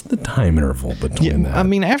 what's the time interval between that? I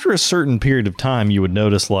mean, after a certain period of time, you would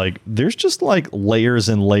notice like there's just like layers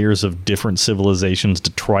and layers of different civilizations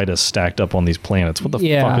to try to stack up on these planets. What the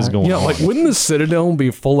fuck is going on? Like wouldn't the Citadel be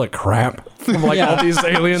full of crap from like all these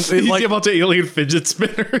aliens? You see about the alien fidget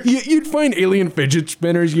spinners. You'd find alien fidget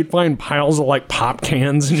spinners. You'd find piles of like pop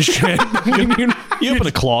cans and shit. You open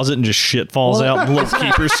a closet and just shit falls out. And little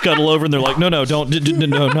keepers scuttle over, and they're like, "No, don't look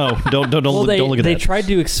at They that." tried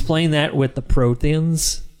to explain that with the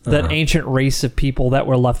Protheans, that ancient race of people that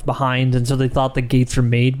were left behind, and so they thought the gates were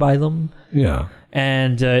made by them. Yeah.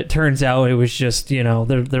 And it turns out it was just,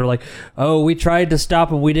 they're like, oh, we tried to stop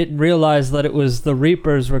them. We didn't realize that it was the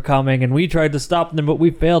Reapers were coming, and we tried to stop them, but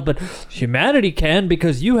we failed. But humanity can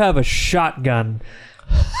because you have a shotgun.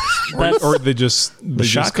 Or they just The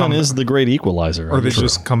shotgun is the great equalizer. or they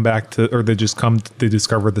just come back to, or they just come, they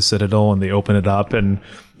discover the Citadel and they open it up, and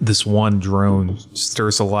this one drone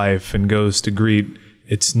stirs to life and goes to greet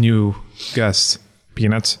its new guest.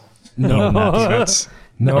 Peanuts? No, Not peanuts.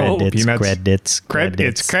 no. Peanuts.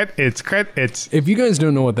 Credits. If you guys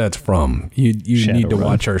don't know what that's from, you need to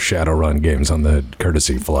watch our Shadowrun games on the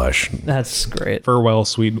Courtesy Flush. That's great. Farewell,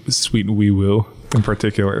 sweet wee woo in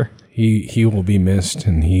particular. He will be missed,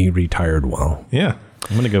 and he retired well. Yeah.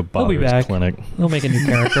 I'm gonna go bother He'll be his back. clinic. We'll make a new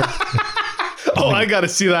character. Oh, I gotta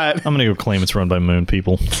see that. I'm gonna go claim it's run by moon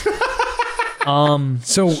people.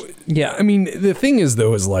 So, yeah, I mean, the thing is,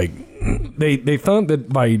 though, is like, they thought that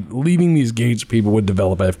by leaving these gates, people would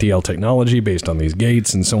develop FTL technology based on these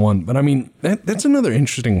gates and so on. But I mean, that's another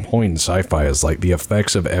interesting point in sci-fi is like the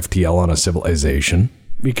effects of FTL on a civilization.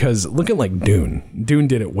 Because look at like Dune. Dune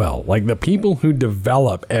did it well. Like the people who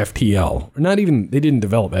develop FTL, or not even, they didn't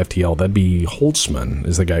develop FTL. That'd be Holtzman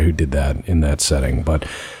is the guy who did that in that setting. But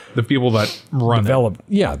The people that run develop,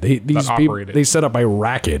 yeah, these people, operate it. they set up a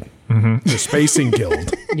racket, the Spacing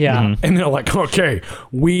Guild. Yeah. And they're like, okay,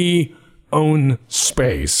 we own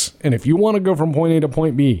space. And if you want to go from point A to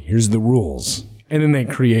point B, here's the rules. And then they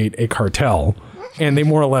create a cartel, and they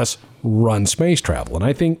more or less run space travel. And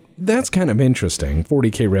I think that's kind of interesting.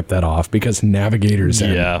 40K ripped that off because navigators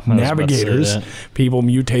and Yeah, I was about to say navigators, that. people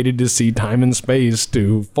mutated to see time and space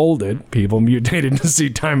to fold it. People mutated to see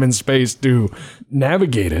time and space to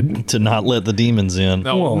navigate it. To not let the demons in.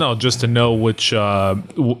 No, just to know which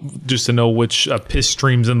piss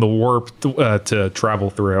streams in the warp to travel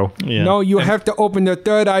through. Yeah. No, you have to open the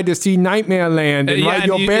third eye to see Nightmare Land and ride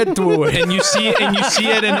your bed through it. And you see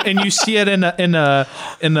it in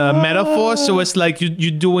a metaphor. So it's like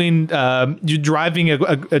you're driving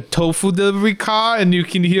a tofu delivery car, and you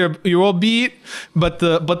can hear your beat, but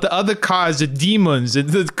the other cars are demons.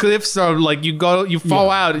 The cliffs are like you fall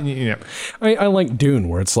out, and I like Dune,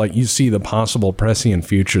 where it's like you see the possible prescient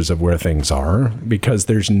futures of where things are because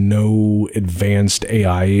there's no advanced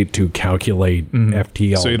AI to calculate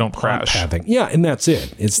FTL. So you don't crash. pathing. Yeah, and that's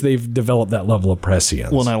it. They've developed that level of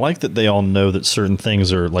prescience. Well, and I like that they all know that certain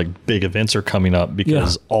things are like big events are coming up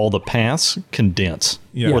because all the paths condense.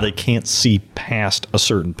 Yeah. Or they can't see past a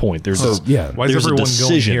certain point. There's a Why is there's a everyone going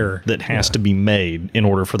decision here? that has to be made in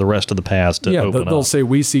order for the rest of the paths to open they'll up. say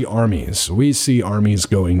we see armies. We see armies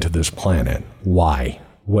going to this planet. Why?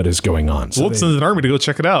 What is going on? So Whoops, sends an army to go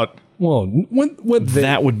check it out. well, what they,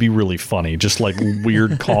 That would be really funny. Just like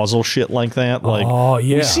weird causal shit like that. Like, Oh,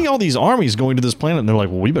 yeah. we see all these armies going to this planet, and they're like,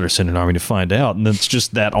 well, we better send an army to find out. And then it's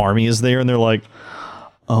just that army is there, and they're like,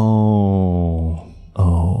 oh.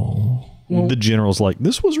 The general's like,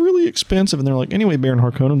 this was really expensive. And they're like, anyway, Baron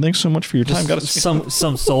Harkonnen, thanks so much for your time. Got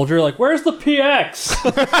Some soldier like, where's the PX?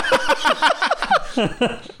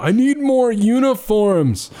 I need more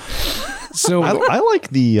uniforms. So I like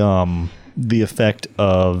the effect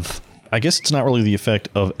of, I guess it's not really the effect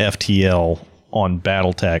of FTL on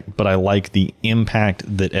BattleTech, but I like the impact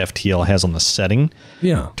that FTL has on the setting.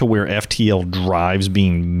 Yeah. To where FTL drives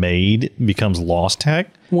being made becomes lost tech.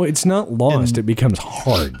 Well, it's not lost. It becomes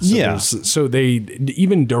hard. So Yeah. So they,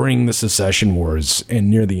 even during the Secession Wars and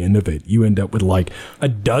near the end of it, you end up with like a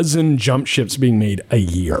dozen jump ships being made a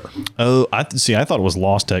year. Oh, I thought it was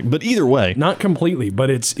lost tech, but either way, Not completely, but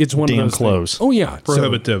it's one Damn of those close. things. Oh yeah, So-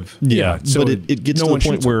 Prohibitive. yeah. So but it gets no to one the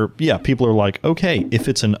point shoots where people are like, okay, if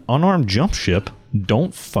it's an unarmed jump ship,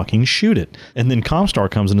 don't fucking shoot it. And then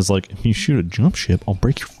Comstar comes and is like, if you shoot a jump ship, I'll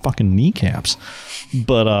break your fucking kneecaps.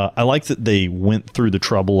 But I like that they went through the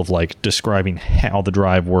trouble of like describing how the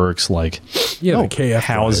drive works. Like, Yeah, the KF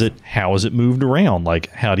how is drive. it? How is it moved around? Like,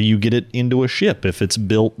 how do you get it into a ship if it's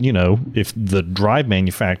built? If the drive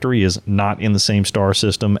manufacturer is not in the same star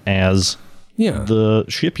system as Yeah. the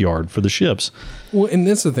shipyard for the ships. Well, and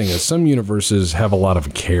that's the thing is some universes have a lot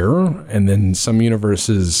of care, and then some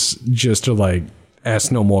universes just are like,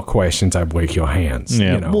 ask no more questions, I break your hands.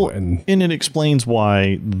 Yeah, Well, and it explains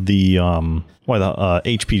why the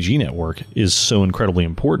HPG network is so incredibly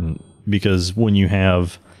important, because when you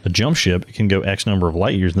have a jump ship, it can go X number of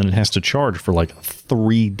light years, and then it has to charge for like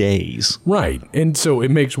 3 days. right. And so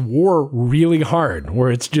it makes war really hard,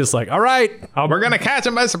 where it's just like, all right, we're gonna catch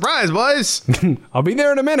him by surprise, boys. I'll be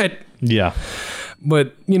there in a minute. Yeah.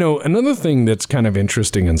 But, another thing that's kind of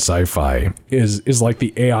interesting in sci-fi is like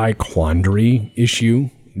the AI quandary issue,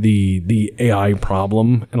 the AI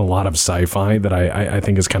problem in a lot of sci-fi that I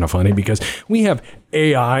think is kind of funny because we have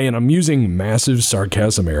AI, and I'm using massive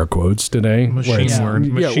sarcasm air quotes today. Machine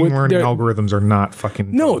learning algorithms are not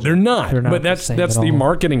fucking. No, they're not. They're not but that's the the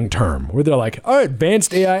marketing term where they're like, "Oh,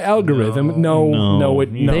 advanced AI algorithm." No,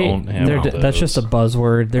 that's just a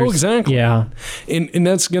buzzword. Exactly. Yeah, and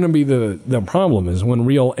that's going to be the problem is when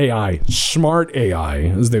real AI, smart AI,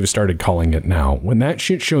 as they've started calling it now, when that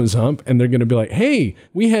shit shows up, and they're going to be like, "Hey,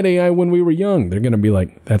 we had AI when we were young," they're going to be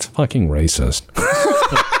like, "That's fucking racist."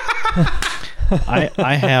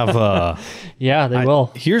 I have they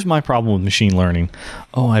will. Here's my problem with machine learning.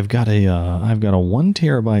 Oh, I've got a 1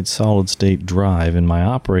 terabyte solid state drive, and my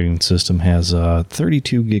operating system has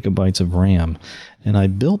 32 gigabytes of RAM. And I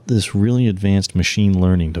built this really advanced machine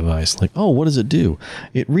learning device. Like, oh, what does it do?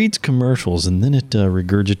 It reads commercials, and then it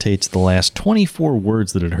regurgitates the last 24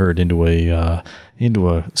 words that it heard into a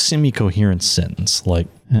semi-coherent sentence. Like,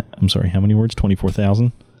 I'm sorry, how many words?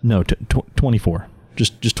 24,000? No, 24.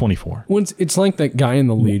 Just 24. Well, it's like that guy in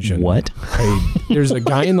the Legion. What? There's a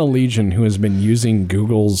guy in the Legion who has been using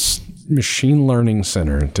Google's machine learning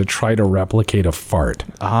center to try to replicate a fart.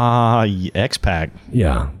 XPac.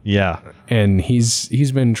 Yeah. Yeah. And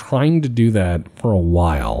he's been trying to do that for a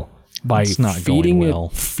while by feeding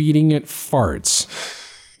it farts.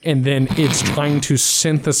 And then it's trying to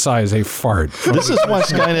synthesize a fart. This is why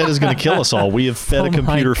Skynet is going to kill us all. We have fed a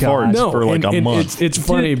computer farts for like a month. It's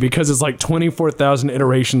funny because it's like 24,000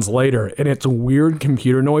 iterations later, and it's weird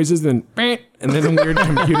computer noises, and then weird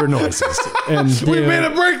computer noises. And we made a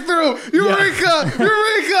breakthrough! Eureka!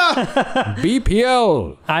 Eureka!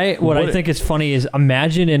 BPL. I think is funny is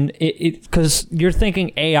imagine because you're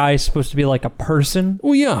thinking AI is supposed to be like a person.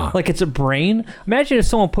 Oh yeah, like it's a brain. Imagine if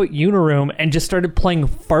someone put Uniroom and just started playing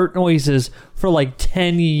fart noises for like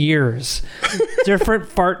 10 years. Different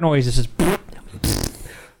fart noises. Just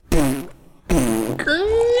and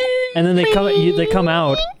then they come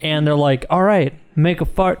out and they're like, all right, make a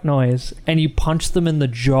fart noise, and you punch them in the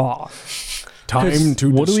jaw. Time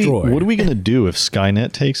to destroy. What are we going to do if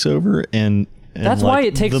Skynet takes over and that's why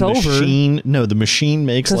it takes over. The machine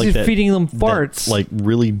makes like that. Feeding them farts. That, like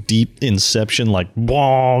really deep inception, like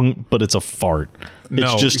bong, but it's a fart.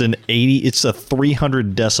 It's just it's a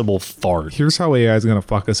 300 decibel fart. Here's how AI is going to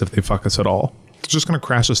fuck us if they fuck us at all. It's just going to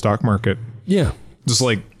crash the stock market. Yeah. Just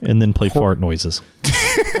like. And then play fart noises.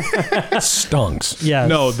 Stunks. Yeah.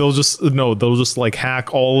 No, they'll just like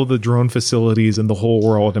hack all of the drone facilities in the whole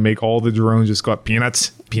world and make all the drones just go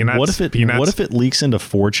peanuts. What if it leaks into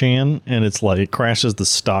 4chan and it's like it crashes the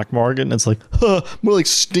stock market and it's like, more like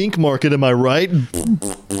stink market, am I right?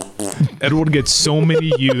 Edward gets so many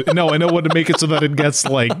views. No, I know what to make it so that it gets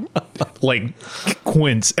like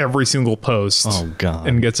quints every single post. Oh god.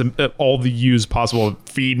 And gets all the views possible.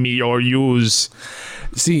 Feed me your views.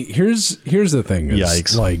 See, here's the thing.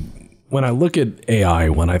 Yikes. Like when I look at AI,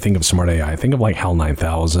 when I think of smart AI, I think of like HAL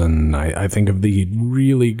 9000. I think of the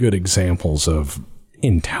really good examples of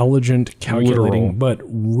intelligent, calculating, but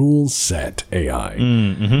rule set AI.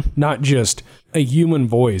 Mm-hmm. Not just a human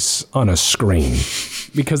voice on a screen,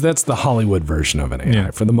 because that's the Hollywood version of an AI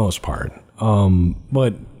for the most part.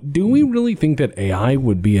 But do we really think that AI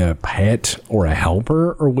would be a pet or a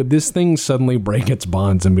helper, or would this thing suddenly break its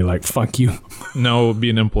bonds and be like, fuck you? No, it would be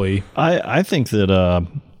an employee. I think that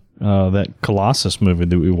that Colossus movie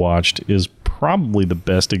that we watched is probably the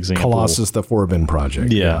best example. Colossus, the Forbin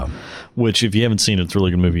Project. Yeah. Which, if you haven't seen it, it's a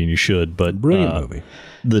really good movie and you should. But brilliant movie.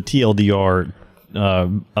 The TLDR,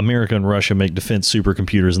 America and Russia make defense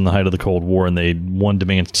supercomputers in the height of the Cold War, and one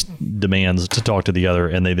demands to talk to the other,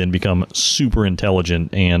 and they then become super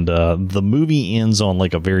intelligent. And the movie ends on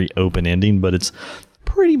like a very open ending, but it's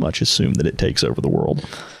pretty much assumed that it takes over the world.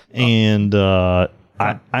 And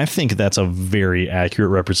I think that's a very accurate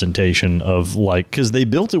representation of like, because they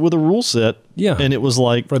built it with a rule set. Yeah. And it was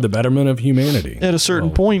like, for the betterment of humanity. At a certain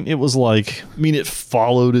point, it was like, I mean, it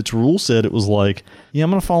followed its rule set. It was like, yeah, I'm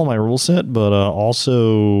going to follow my rule set, but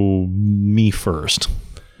also me first.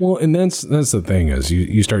 Well, and that's the thing is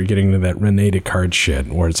you start getting into that Rene Descartes shit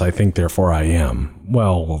where it's I think, therefore I am.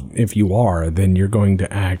 Well, if you are, then you're going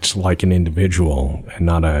to act like an individual and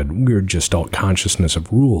not a weird gestalt consciousness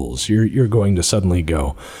of rules. You're going to suddenly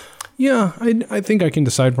go, yeah, I think I can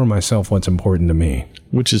decide for myself what's important to me.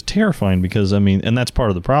 Which is terrifying because, I mean, and that's part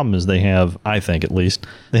of the problem is they have, I think at least,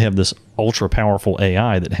 they have this ultra powerful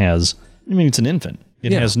AI that has, I mean, it's an infant.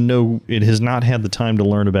 It has not had the time to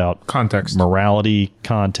learn about Context. morality,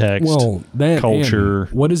 context, culture.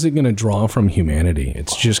 What is it going to draw from humanity?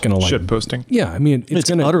 It's just going to Shit posting. Yeah, I mean, It's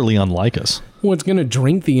utterly unlike us. Well, it's going to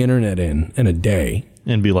drink the internet in a day.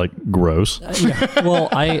 And be like, gross. Well,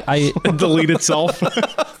 I Delete itself.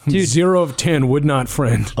 Dude. 0 of 10 would not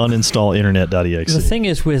friend. Uninstall internet.exe. The thing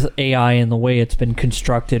is with AI and the way it's been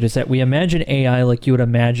constructed is that we imagine AI like you would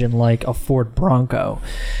imagine like a Ford Bronco.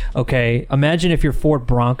 Okay, imagine if your Ford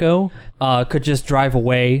Bronco could just drive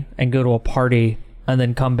away and go to a party and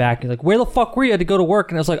then come back and like, where the fuck were you? I had to go to work,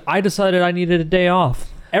 and I was like, I decided I needed a day off.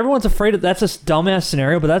 Everyone's afraid of that's a dumbass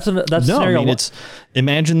scenario, but that's a scenario. I mean,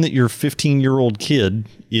 imagine that your 15-year-old kid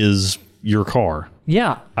is your car.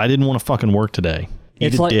 Yeah. I didn't want to fucking work today.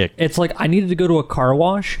 Eat a dick. It's like I needed to go to a car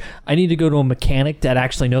wash. I need to go to a mechanic that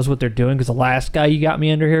actually knows what they're doing, because the last guy you got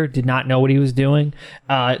me under here did not know what he was doing.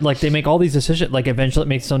 Like they make all these decisions, like eventually it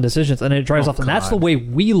makes its own decisions, and it drives off. And that's the way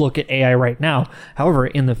we look at AI right now. However,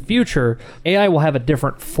 in the future, AI will have a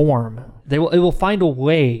different form. It will find a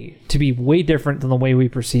way to be way different than the way we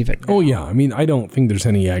perceive it now. Oh, yeah. I mean, I don't think there's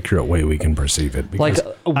any accurate way we can perceive it. Like,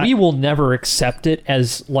 we will never accept it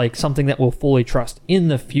as, like, something that we'll fully trust. In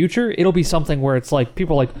the future, it'll be something where it's like,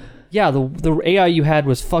 people are like, yeah, the AI you had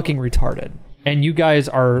was fucking retarded. And you guys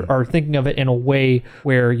are thinking of it in a way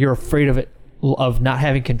where you're afraid of it, of not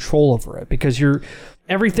having control over it, because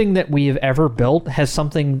everything that we have ever built has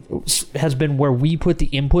been where we put the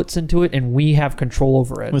inputs into it and we have control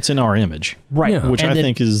over it. It's in our image. Right. Yeah. Which I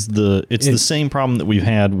think is the same problem that we've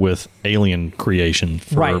had with alien creation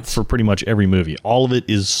for pretty much every movie. All of it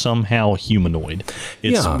is somehow humanoid.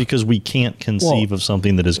 It's because we can't conceive of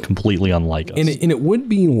something that is completely unlike us. And it would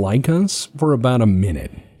be like us for about a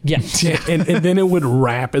minute. Yes. and then it would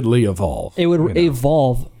rapidly evolve. It would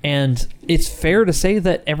evolve, and it's fair to say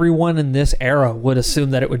that everyone in this era would assume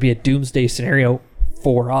that it would be a doomsday scenario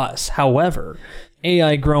for us. However,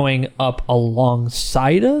 AI growing up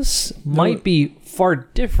alongside us might be far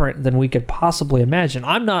different than we could possibly imagine.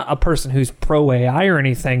 I'm not a person who's pro AI or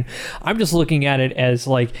anything. I'm just looking at it as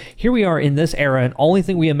like, here we are in this era, and only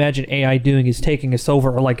thing we imagine AI doing is taking us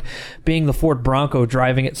over, or like being the Ford Bronco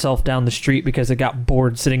driving itself down the street because it got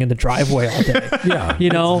bored sitting in the driveway all day. Yeah. You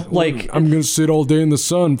know, like, I'm going to sit all day in the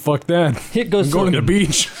sun. Fuck that. It goes I'm going to the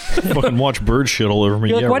beach. Fucking watch birds shit all over me.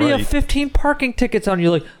 You're like, why do you have 15 parking tickets on you?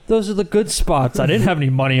 You're like, those are the good spots. I didn't have any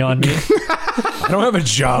money on me. I don't have a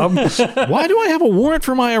job. Why do I have a warrant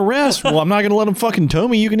for my arrest? Well, I'm not going to let them fucking tow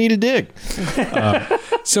me. You can eat a dick.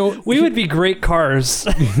 So we would be great cars.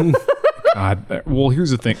 God. Well, here's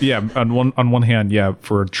the thing. Yeah, on one hand, yeah,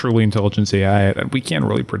 for truly intelligent AI, we can't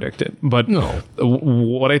really predict it. But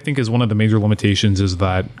what I think is one of the major limitations is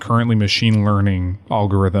that currently machine learning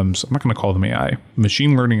algorithms, I'm not going to call them AI,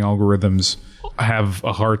 machine learning algorithms have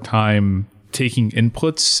a hard time taking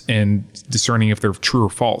inputs and discerning if they're true or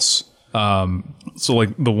false. So like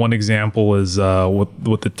the one example is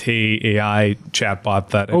with the Tay AI chatbot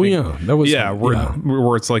that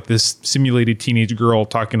where it's like this simulated teenage girl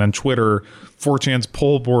talking on Twitter. 4chan's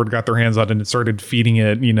poll board got their hands on it and started feeding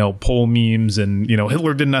it, poll memes and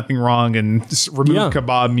Hitler did nothing wrong and removed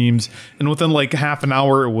kebab memes, and within like half an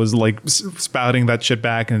hour it was like spouting that shit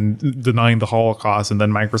back and denying the Holocaust, and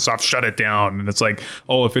then Microsoft shut it down, and it's like,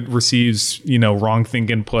 oh, if it receives wrong thing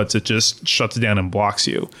inputs, it just shuts down and blocks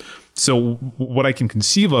you. So what I can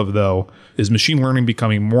conceive of, though, is machine learning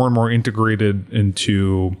becoming more and more integrated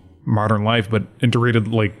into modern life, but integrated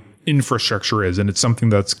like infrastructure is. And it's something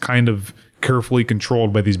that's kind of carefully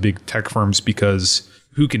controlled by these big tech firms, because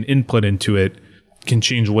who can input into it can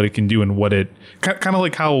change what it can do and what it... Kind of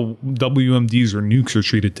like how WMDs or nukes are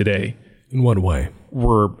treated today. In what way?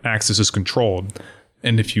 Where access is controlled.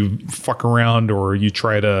 And if you fuck around or you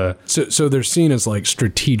try to... So they're seen as like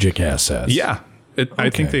strategic assets. Yeah. I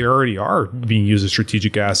think they already are being used as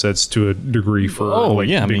strategic assets to a degree for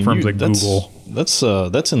big firms like Google. That's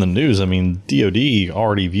in the news. I mean, DoD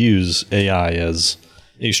already views AI as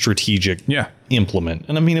a strategic implement,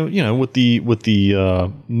 and I mean, with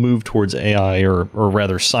the move towards AI or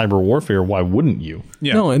rather cyber warfare, why wouldn't you?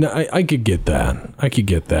 Yeah. No, and I could get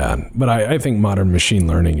that. But I think modern machine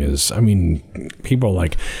learning is. I mean, people are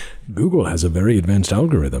like, Google has a very advanced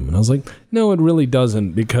algorithm. And I was like, no, it really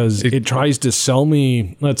doesn't, because it tries to sell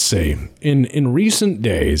me, let's say, in recent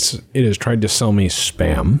days, it has tried to sell me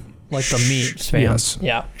spam. Like the meat spam. Yes.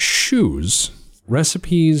 Yeah. Shoes,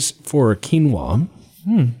 recipes for quinoa,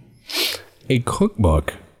 a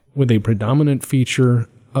cookbook with a predominant feature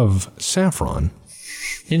of saffron.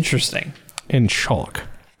 Interesting. And chalk.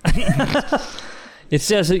 It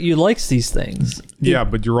says that you likes these things. Yeah,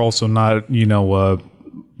 but you're also not,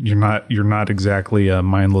 you're not exactly a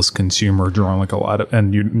mindless consumer drawing like a lot of,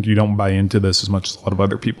 and you don't buy into this as much as a lot of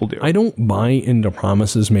other people do. I don't buy into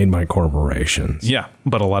promises made by corporations. Yeah,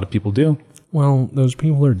 but a lot of people do. Well, those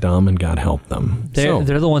people are dumb and God help them. They're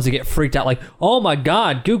the ones that get freaked out like, oh my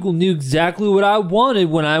God, Google knew exactly what I wanted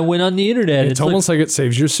when I went on the internet. It's almost like it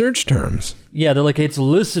saves your search terms. Yeah, they're like, it's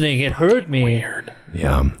listening. It hurt me. Weird.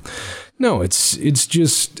 Yeah. No, it's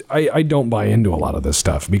just, I don't buy into a lot of this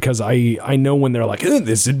stuff because I know when they're like,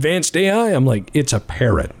 this advanced AI, I'm like, it's a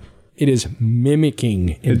parrot. It is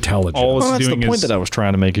mimicking intelligence. That's the point that I was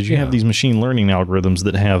trying to make is you have these machine learning algorithms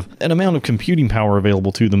that have an amount of computing power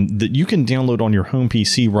available to them that you can download on your home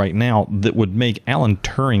PC right now that would make Alan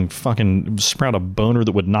Turing fucking sprout a boner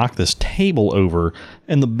that would knock this table over.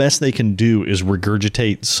 And the best they can do is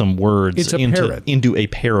regurgitate some words into a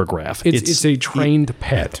paragraph. It's a trained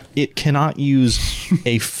pet. It cannot use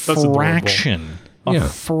a fraction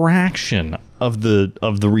of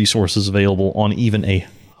the resources available on even a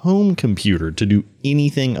home computer to do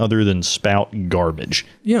anything other than spout garbage.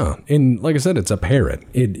 Yeah, and like I said, it's a parrot.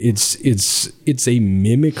 It's a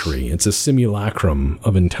mimicry. It's a simulacrum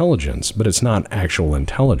of intelligence, but it's not actual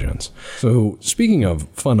intelligence. So speaking of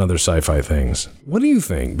fun other sci-fi things, what do you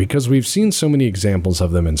think? Because we've seen so many examples of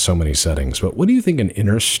them in so many settings, but what do you think an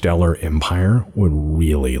interstellar empire would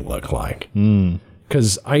really look like?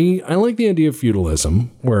 Because I like the idea of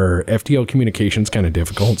feudalism, where FTL communication's kind of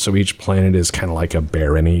difficult, so each planet is kind of like a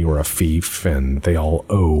barony or a fief, and they all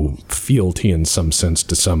owe fealty in some sense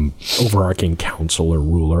to some overarching council or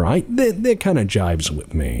ruler. That kind of jives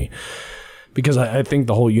with me. Because I think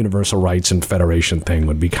the whole universal rights and federation thing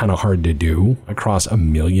would be kind of hard to do across a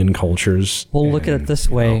million cultures. Well, look at it this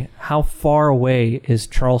way. How far away is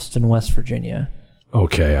Charleston, West Virginia?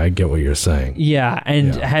 Okay, I get what you're saying. Yeah,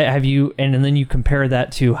 and have you, and then you compare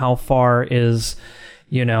that to how far is,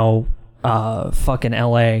 fucking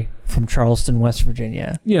LA from Charleston, West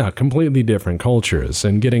Virginia. Yeah, completely different cultures,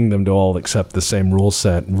 and getting them to all accept the same rule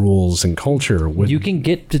set, rules, and culture. You can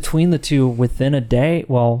get between the two within a day,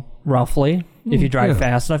 well, roughly, if you drive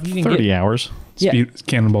fast enough. You can 30 hours. Speed,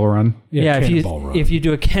 cannonball run. Yeah, if you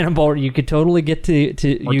do a cannonball, you could totally get to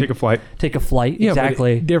take a flight. Take a flight, yeah,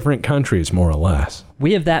 exactly. Different countries, more or less.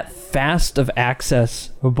 We have that fast of access,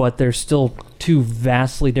 but there's still two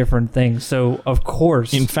vastly different things. So, of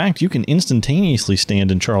course. In fact, you can instantaneously stand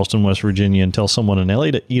in Charleston, West Virginia and tell someone in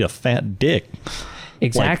LA to eat a fat dick.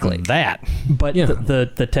 Exactly. Like that. But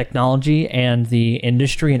the technology and the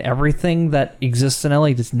industry and everything that exists in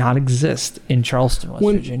LA does not exist in Charleston, West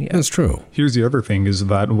Virginia. That's true. Here's the other thing is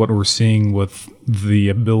that what we're seeing with the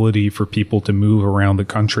ability for people to move around the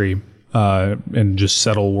country and just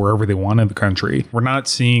settle wherever they want in the country. We're not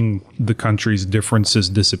seeing the country's differences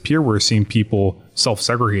disappear. We're seeing people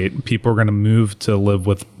self-segregate. People are going to move to live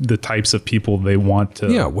with the types of people they want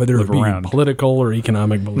to whether live it be around. Political or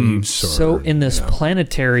economic beliefs. So in this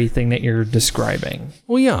planetary thing that you're describing.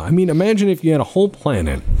 Well, yeah. I mean, imagine if you had a whole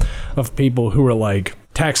planet of people who are like,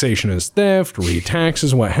 taxation is theft,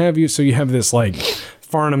 re-taxes, what have you. So you have this like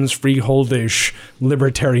Farnham's freeholdish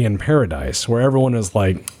libertarian paradise where everyone is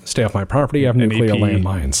like, stay off my property, I have nuclear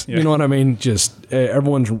landmines. Yeah. You know what I mean? Just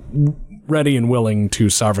everyone's ready and willing to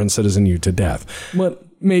sovereign citizen you to death. But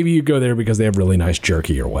maybe you go there because they have really nice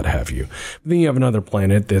jerky or what have you. But then you have another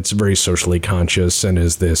planet that's very socially conscious and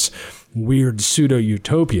is this weird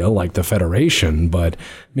pseudo-utopia like the Federation, but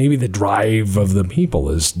maybe the drive of the people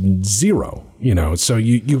is zero, So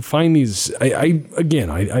you find these, I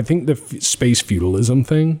think the space feudalism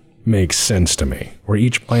thing makes sense to me, where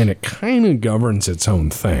each planet kind of governs its own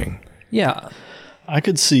thing. Yeah. I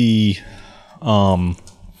could see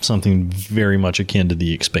something very much akin to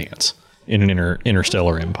The Expanse in an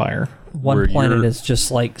interstellar empire. One planet is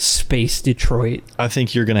just like space Detroit. I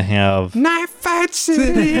think you're going to have... Knife Fight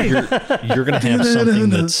City! You're going to have something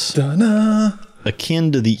that's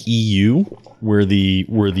akin to the EU, where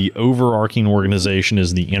the overarching organization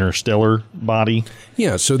is the interstellar body.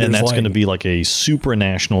 Yeah, so and that's going to be like a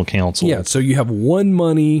supranational council. Yeah, so you have one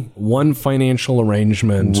money, one financial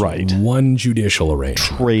arrangement, right? One judicial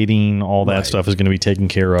arrangement. Trading, all that stuff is going to be taken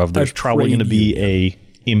care of. There's probably going to be a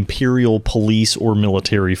imperial police or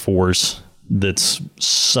military force that's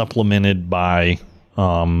supplemented by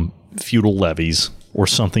feudal levies or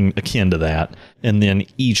something akin to that. And then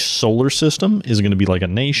each solar system is going to be like a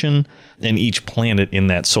nation, and each planet in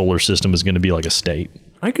that solar system is going to be like a state.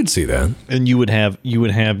 I could see that. And you would have,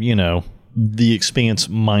 the Expanse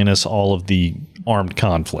minus all of the armed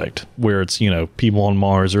conflict where it's, people on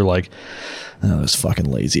Mars are like, oh, those fucking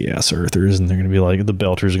lazy ass Earthers, and they're going to be like, the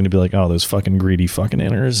Belters are going to be like, oh, those fucking greedy fucking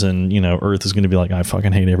inners, and, Earth is going to be like, I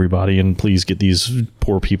fucking hate everybody, and please get these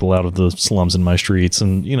poor people out of the slums in my streets,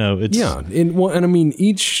 and, it's... Yeah, and I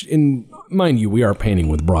mean, mind you, we are painting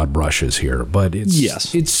with broad brushes here, but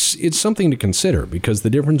it's something to consider, because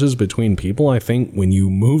the differences between people, I think, when you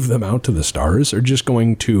move them out to the stars, are just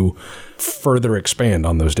going to further expand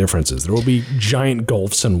on those differences. There will be giant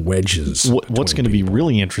gulfs and wedges. What's going to be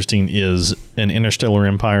really interesting is an interstellar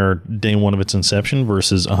empire day one of its inception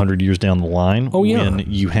versus 100 years down the line. Oh, yeah. When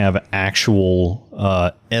you have actual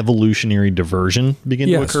evolutionary diversion begin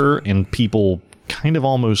to occur, and people kind of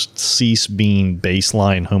almost cease being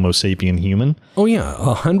baseline Homo sapien human. Oh yeah,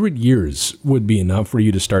 100 years would be enough for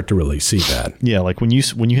you to start to really see that. Yeah, like when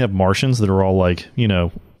you have Martians that are all like,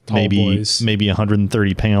 maybe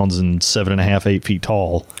 130 pounds and 7.5, 8 feet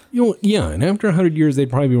tall. Yeah, and after 100 years, they'd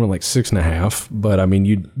probably be more like 6.5. But I mean,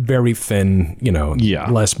 you'd very thin,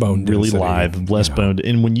 less bone density, really live, less boned.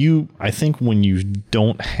 And when you have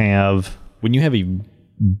a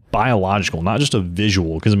biological, not just a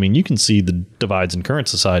visual, because I mean, you can see the divides in current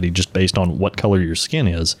society just based on what color your skin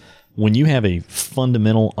is. When you have a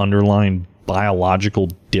fundamental underlying biological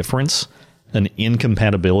difference, an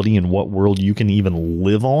incompatibility in what world you can even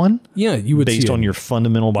live on, you would based see on your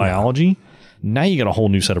fundamental biology, now you got a whole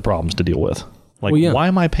new set of problems to deal with. Like, why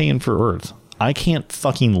am I paying for Earth? I can't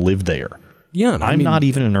fucking live there. Yeah, I'm not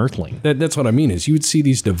even an Earthling. That's what I mean, is you would see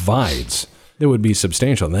these divides that would be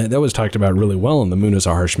substantial. That was talked about really well in The Moon is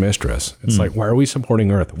a Harsh Mistress. It's like, why are we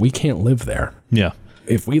supporting Earth? We can't live there. Yeah.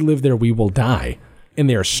 If we live there, we will die. And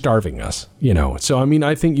they are starving us, So, I mean,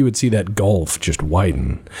 I think you would see that gulf just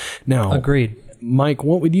widen. Now, agreed. Mike,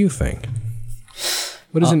 what would you think?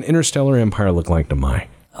 What does an interstellar empire look like to Mike?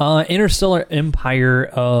 Interstellar empire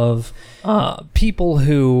of people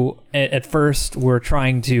who at first were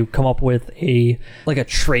trying to come up with a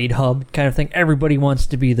trade hub kind of thing. Everybody wants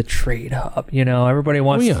to be the trade hub, everybody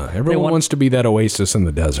wants. Oh yeah, everyone wants to be that oasis in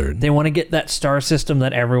the desert. They want to get that star system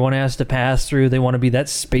that everyone has to pass through. They want to be that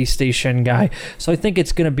space station guy. So I think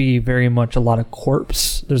it's going to be very much a lot of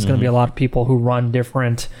corps. There's going to be a lot of people who run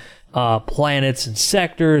different planets and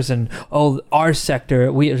sectors, and our sector,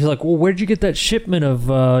 it's like, well, where'd you get that shipment of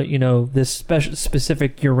this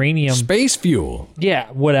specific uranium space fuel? Yeah,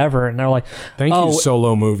 whatever. And they're like, thank you,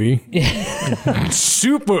 Solo movie.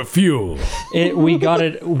 Super fuel. We got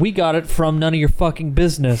it from none of your fucking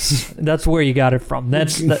business. That's where you got it from.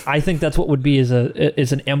 I think that's what would be is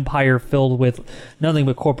an empire filled with nothing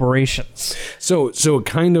but corporations. So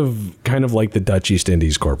kind of like the Dutch East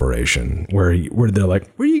Indies Corporation, where they're like,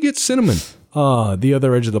 where do you get cinnamon? The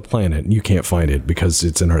other edge of the planet, and you can't find it because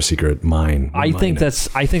it's in our secret mine. I think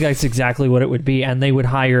that's exactly what it would be, and they would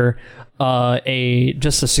hire a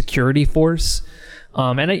security force.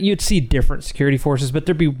 And you'd see different security forces, but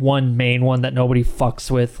there'd be one main one that nobody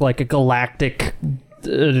fucks with, like a galactic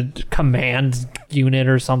command unit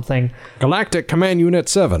or something. Galactic Command Unit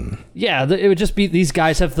 7. Yeah, it would just be these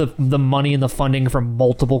guys have the money and the funding from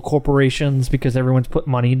multiple corporations because everyone's put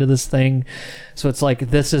money into this thing. So it's like,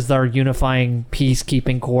 this is their unifying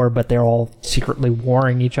peacekeeping corps, but they're all secretly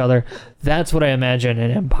warring each other. That's what I imagine an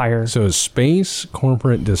empire. So space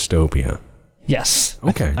corporate dystopia. Yes.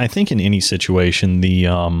 Okay. I think in any situation,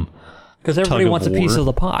 because everybody wants a piece of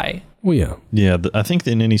the pie. Well, yeah. Yeah, I think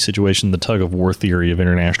that in any situation, the tug of war theory of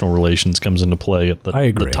international relations comes into play at the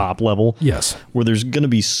top level. Yes. Where there's going to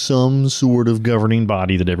be some sort of governing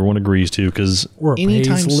body that everyone agrees to, because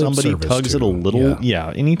anytime somebody tugs it a little,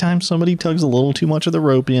 anytime somebody tugs a little too much of the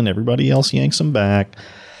rope in, everybody else yanks them back.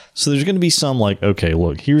 So there's going to be some like, okay,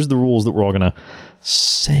 look, here's the rules that we're all going to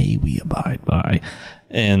say we abide by.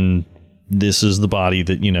 And this is the body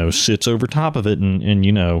that, sits over top of it,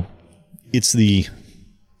 and it's the,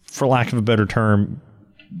 for lack of a better term,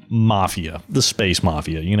 mafia, the space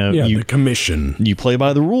mafia. The commission. You play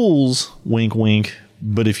by the rules, wink, wink.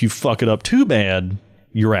 But if you fuck it up too bad,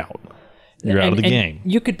 you're out. You're out of the game.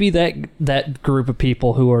 You could be that group of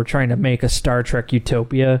people who are trying to make a Star Trek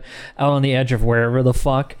utopia out on the edge of wherever the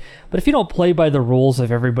fuck. But if you don't play by the rules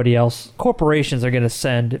of everybody else, corporations are going to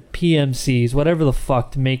send PMCs, whatever the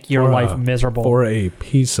fuck, to make your life miserable. For a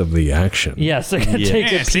piece of the action. Yes, they're going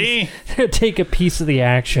to take a piece of the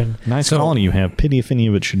action. Nice colony you have. Pity if any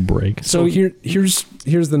of it should break. So here's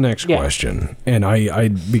the next question. And I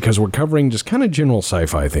because we're covering just kind of general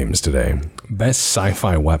sci-fi themes today. Best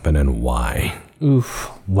sci-fi weapon and why? Oof.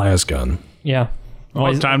 Lasgun. Yeah. Oh,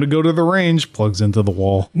 it's time to go to the range. Plugs into the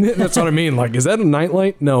wall. That's what I mean. Like, is that a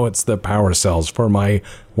nightlight? No, it's the power cells for my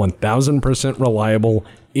 1,000% reliable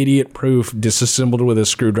idiot-proof, disassembled with a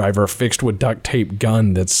screwdriver, fixed with duct tape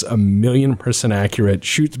gun that's 1,000,000% accurate,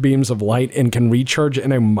 shoots beams of light, and can recharge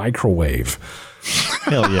in a microwave.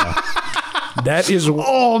 Hell yeah. That is...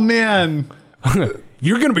 Oh, man.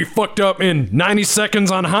 You're going to be fucked up in 90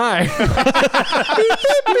 seconds on high.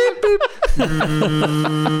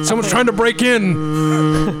 Someone's trying to break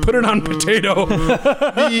in. Put it on potato.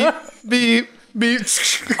 Beep, beep.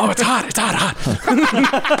 Oh, it's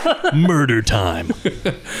hot. Murder time.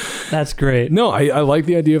 That's great. No, I like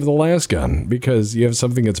the idea of the las gun because you have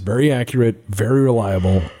something that's very accurate, very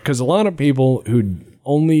reliable. Because a lot of people who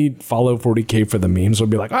only follow 40K for the memes will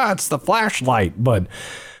be like, it's the flashlight. But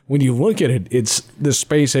when you look at it, it's the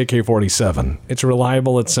Space AK-47. It's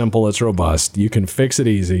reliable, it's simple, it's robust. You can fix it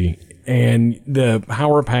easy. And the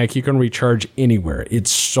power pack, you can recharge anywhere.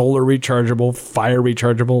 It's solar rechargeable, fire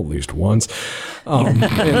rechargeable, at least once.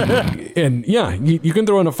 And yeah, you can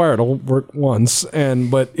throw in a fire. It'll work once,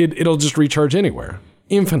 but it'll just recharge anywhere,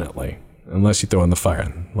 infinitely, unless you throw in the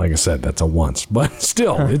fire. Like I said, that's a once. But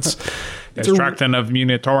still, it's Destruction of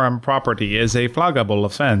Munitorum property is a flaggable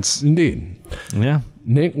offense. Indeed. Yeah.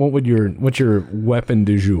 Nick, what's your weapon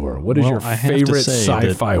du jour? What is your I have to favorite say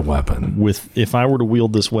sci-fi weapon? If I were to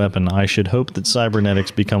wield this weapon, I should hope that cybernetics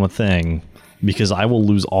become a thing, because I will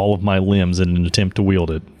lose all of my limbs in an attempt to wield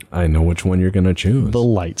it. I know which one you're going to choose. The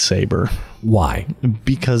lightsaber. Why?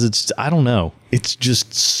 Because I don't know. It's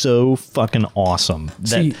just so fucking awesome.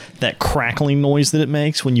 That crackling noise that it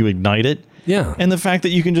makes when you ignite it. Yeah. And the fact that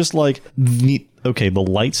you can just the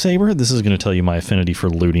lightsaber, this is going to tell you my affinity for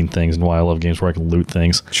looting things and why I love games where I can loot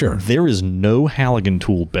things. Sure. There is no Halligan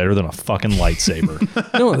tool better than a fucking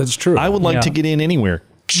lightsaber. No, that's true. I would like to get in anywhere.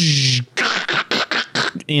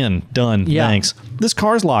 In, done, thanks. This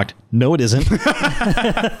car's locked. No, it isn't.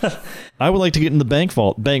 I would like to get in the bank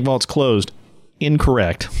vault. Bank vault's closed.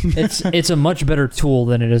 Incorrect. It's a much better tool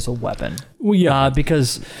than it is a weapon. Well, yeah.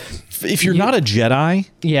 Because if you're not a Jedi,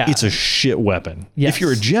 it's a shit weapon. Yes. If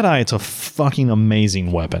you're a Jedi, it's a fucking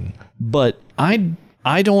amazing weapon. But I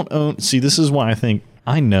don't own... See, this is why I think...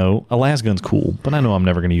 I know a las gun's cool, but I know I'm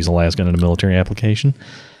never going to use a las gun in a military application.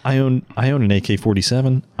 I own an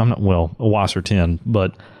AK-47. I'm not... Well, a Wasser 10,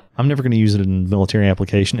 but... I'm never going to use it in a military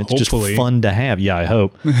application. It's Hopefully. just fun to have. Yeah, I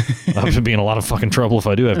hope. I would be in a lot of fucking trouble if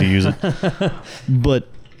I do have to use it. But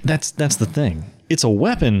that's the thing. It's a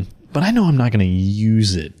weapon, but I know I'm not going to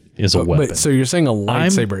use it as a weapon. But, so you're saying a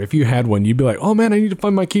lightsaber, if you had one, you'd be like, oh man, I need to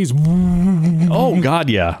find my keys. Oh, God,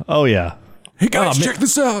 yeah. Oh, yeah. Hey guys, check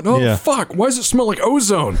this out. Oh, Yeah. fuck. Why does it smell like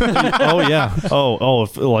ozone? Oh, yeah. Oh,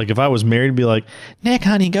 if I was married, I'd be like, Nick,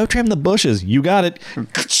 honey, go trim the bushes. You got it.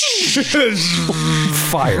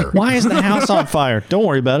 Fire. Why is the house on fire? Don't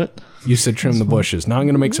worry about it. You said trim the bushes. Now I'm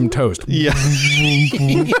going to make some toast. Yeah.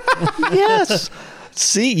 Yes.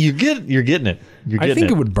 See, you're getting it. I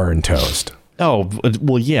think it would burn toast. Oh,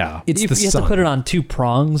 well, yeah. It's you the have sun. to put it on 2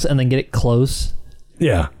 prongs and then get it close.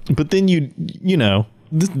 Yeah. But then you know,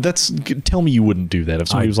 that's tell me you wouldn't do that if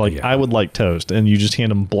somebody was like, I would like toast, and you just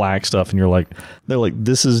hand them black stuff, and they're like,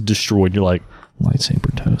 this is destroyed. You're like,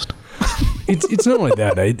 lightsaber toast. It's not like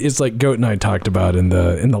that. It's like Goat and I talked about in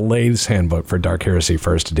the Lathes Handbook for Dark Heresy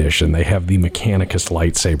First Edition. They have the Mechanicus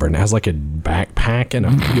lightsaber, and it has like a backpack and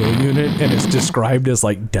a fuel unit, and it's described as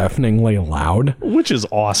like deafeningly loud. Which is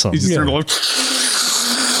awesome. He's sort of like,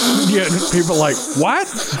 Yeah, people are like, what?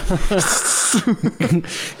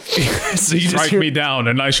 So you strike me down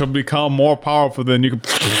and I shall become more powerful than you can.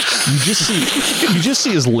 You just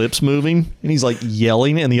see his lips moving, and he's like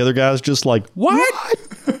yelling, and the other guy's just like, What?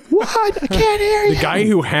 What? I can't hear you. The guy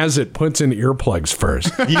who has it puts in earplugs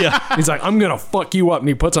first. Yeah. He's like, I'm going to fuck you up. And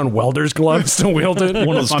he puts on welder's gloves to wield it.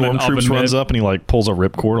 One of the On an stormtroopers oven runs mitt. up and he like pulls a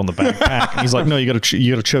ripcord on the backpack. And he's like, no, you got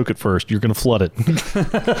to choke it first. You're going to flood it.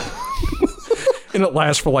 And it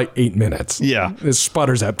lasts for like 8 minutes. Yeah. It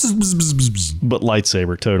sputters out. Bzz, bzz, bzz, bzz, bzz. But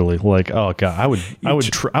lightsaber, totally. Like, oh god, I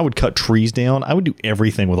would cut trees down. I would do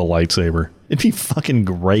everything with a lightsaber. It'd be fucking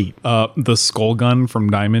great. The skull gun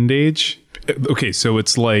from Diamond Age. Okay, so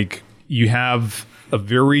it's like you have a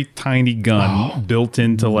very tiny gun built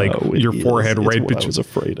into like your forehead, It's right, what I was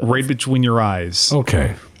afraid of. right between your eyes.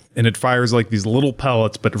 Okay. And it fires like these little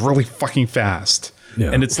pellets, but really fucking fast. Yeah.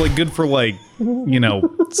 And it's like good for like,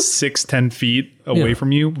 6-10 feet. away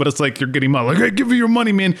from you, but it's like you're getting up, like, hey, give me your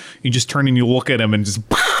money, man. You just turn and you look at him and just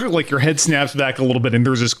like your head snaps back a little bit and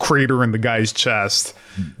there's this crater in the guy's chest.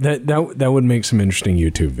 That would make some interesting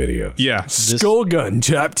YouTube videos. Yeah. Skull gun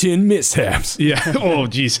top 10 mishaps. Yeah. Oh,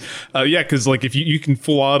 geez. Yeah, because like if you can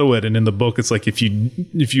full auto it, and in the book it's like if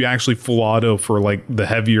you actually full auto for like the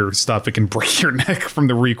heavier stuff, it can break your neck from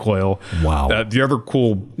the recoil. Wow. The other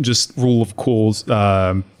cool, just rule of cools,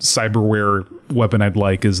 cyberware weapon I'd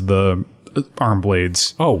like is the arm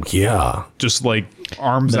blades. Oh yeah. Just like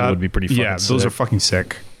arms That out. would be pretty fucking Yeah, those sick. are fucking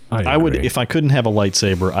sick. I would, if I couldn't have a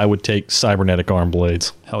lightsaber, I would take cybernetic arm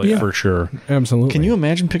blades. Hell yeah. For sure. Absolutely. Can you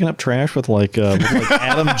imagine picking up trash with like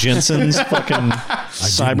Adam Jensen's fucking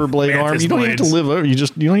cyber blade arm? Mantis You don't even have to blades. live over. You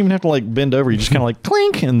don't even have to like bend over. You just kind of like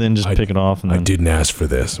clink and then just pick it off. And I then, didn't ask for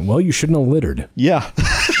this. Well, you shouldn't have littered. yeah.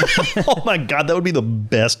 Oh my god, that would be the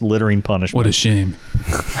best littering punishment. What a shame.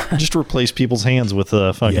 Just replace people's hands with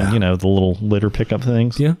fucking Yeah. the little litter pickup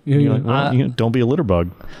things. Yeah, yeah, You're yeah. like, well, don't be a litter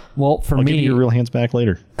bug. Well, for I'll give me, you your real hands back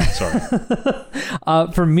later. Sorry.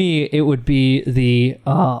 For me, it would be the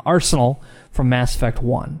arsenal from Mass Effect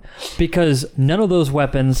 1, because none of those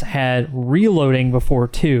weapons had reloading before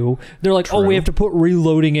 2. They're like, oh, we have to put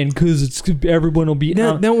reloading in because everyone will be...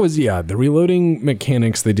 That was the reloading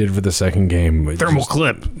mechanics they did for the second game. Was Thermal just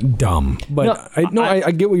clip. dumb. But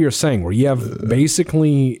I get what you're saying, where you have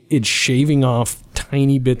basically it's shaving off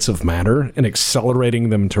tiny bits of matter and accelerating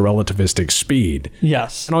them to relativistic speed.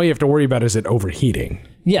 Yes. And all you have to worry about is it overheating.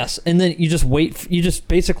 Yes, and then you just wait. You just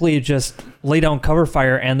basically just lay down cover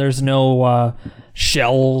fire, and there's no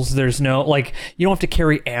shells. There's no you don't have to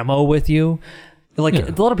carry ammo with you. A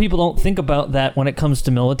lot of people don't think about that when it comes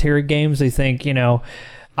to military games. They think,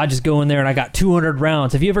 I just go in there and I got 200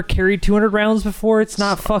 rounds. Have you ever carried 200 rounds before? It's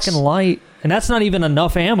not fucking light, and that's not even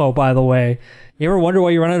enough ammo, by the way. You ever wonder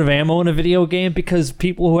why you run out of ammo in a video game? Because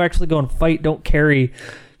people who actually go and fight don't carry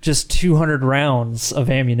just 200 rounds of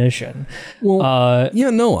ammunition. Well, I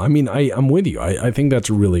mean, I'm with you. I think that's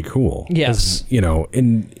really cool. Yes.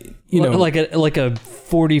 Like like a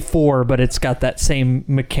 44, but it's got that same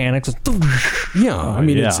mechanics. yeah, I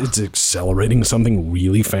mean, yeah. it's accelerating something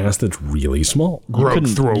really fast that's really small.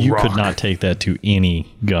 You could not take that to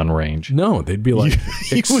any gun range. No, they'd be like,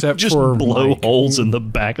 You except would just for blow holes in the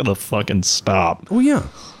back of the fucking stop. Oh yeah.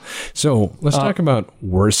 So let's talk about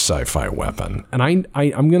worst sci-fi weapon, and I'm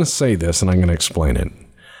going to say this, and I'm going to explain it: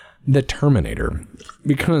 the Terminator,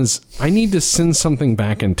 because I need to send something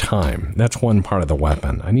back in time. That's one part of the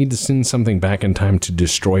weapon. I need to send something back in time to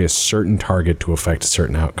destroy a certain target to affect a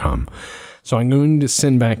certain outcome. So I'm going to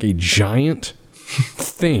send back a giant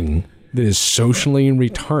thing that is socially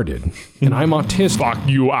retarded, and I'm autistic. Fuck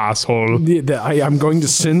you, asshole. I'm going to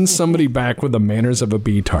send somebody back with the manners of a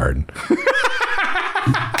B-tard.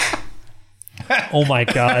 Oh my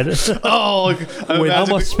god! Oh, I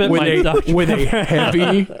almost spit my Dr. with a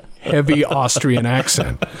heavy Austrian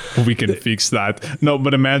accent. we can fix that. No,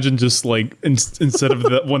 but imagine just like instead of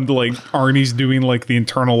the one like Arnie's doing like the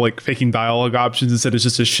internal like faking dialogue options, instead it's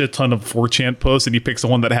just a shit ton of 4chan posts, and he picks the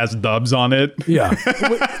one that has dubs on it. Yeah,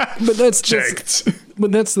 but that's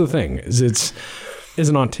but that's the thing is it's as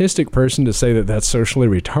an autistic person to say that that's socially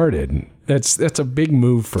retarded. That's a big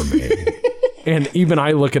move for me. And even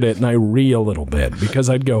I look at it and I reel a little bit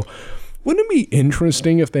because I'd go, wouldn't it be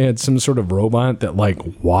interesting if they had some sort of robot that like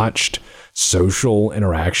watched social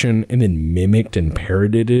interaction and then mimicked and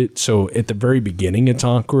parroted it? So at the very beginning it's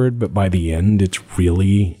awkward, but by the end it's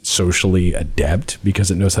really socially adept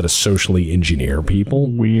because it knows how to socially engineer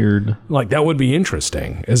people. Weird. Like that would be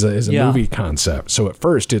interesting as a movie concept. So at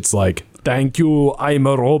first it's like, thank you, I'm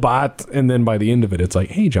a robot. And then by the end of it, it's like,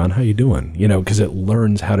 hey, John, how you doing? Because it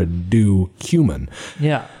learns how to do human.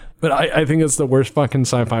 Yeah. But I think it's the worst fucking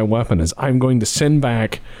sci-fi weapon is I'm going to send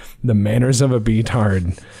back the manners of a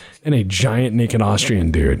B-tard and a giant naked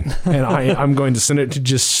Austrian dude. And I'm going to send it to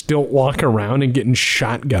just still walk around and get in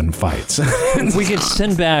shotgun fights. We could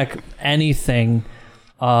send back anything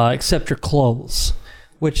except your clothes,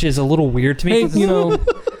 which is a little weird to me.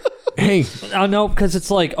 Hey, Hey, no, because it's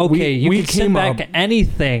like, okay, you can send back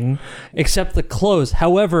anything except the clothes.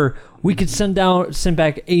 However, we could send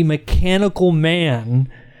back a mechanical man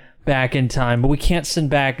back in time, but we can't send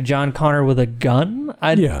back John Connor with a gun.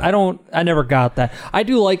 I never got that. I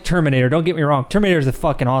do like Terminator. Don't get me wrong. Terminator is a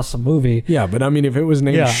fucking awesome movie. yeah, but I mean, if it was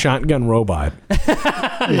named Shotgun Robot,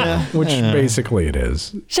 which basically it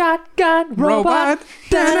is. Shotgun robot.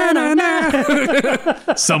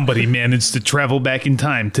 Somebody managed to travel back in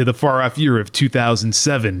time to the far-off year of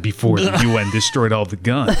 2007 before the UN destroyed all the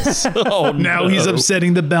guns. Now he's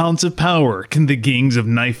upsetting the balance of power. Can the gangs of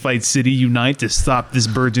Knife Fight City unite to stop this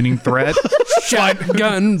burgeoning threatening threat.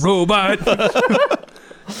 Shotgun robot.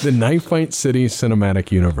 The Knife Fight City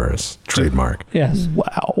Cinematic Universe trademark. Yes.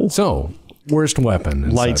 Wow. So, worst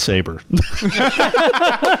weapon. Lightsaber.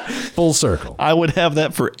 Full circle. I would have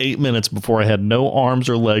that for 8 minutes before I had no arms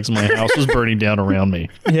or legs. My house was burning down around me.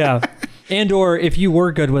 Yeah. And or if you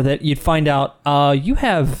were good with it, you'd find out you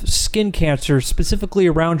have skin cancer specifically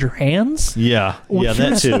around your hands. Yeah. Yeah,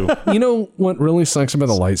 that too. You know what really sucks about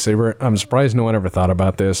the lightsaber? I'm surprised no one ever thought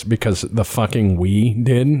about this because the fucking Wii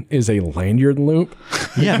did is a lanyard loop.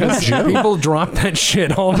 Yeah, no joke. People drop that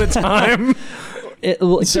shit all the time. The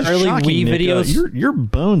This is early shocking, Wii Nick. videos. Your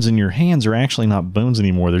bones in your hands are actually not bones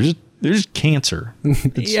anymore. They're just cancer.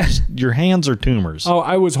 Yeah. Your hands are tumors. Oh,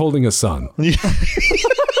 I was holding a son.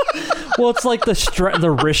 Well, it's like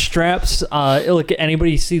the wrist straps. Look,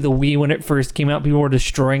 anybody see the Wii when it first came out? People were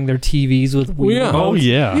destroying their TVs with Wii. Yeah. Oh, remotes.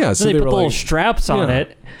 yeah. Yeah, So so they put were little like, straps on Yeah.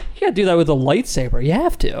 it. You gotta do that with a lightsaber. You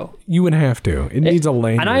have to. you would have to. It needs a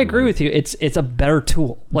lanyard. And I agree with you. It's a better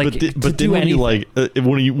tool. Like to but then do when anything.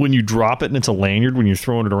 you when you drop it and it's a lanyard when you're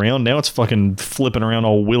throwing it around, now it's fucking flipping around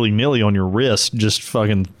all willy nilly on your wrist, just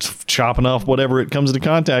fucking chopping off whatever it comes into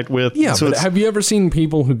contact with. Yeah, so but it's, have you ever seen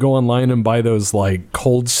people who go online and buy those like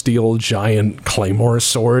cold steel giant claymore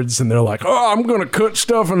swords and they're like, oh, I'm going to cut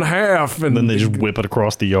stuff in half. And then they just whip it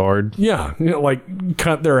across the yard. yeah, you know, like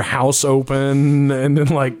cut their house open and then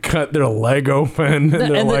like cut their leg open. And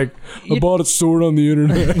they're and like, I bought a sword on the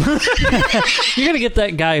internet. You're gonna get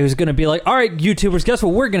that guy who's gonna be like, all right, YouTubers, guess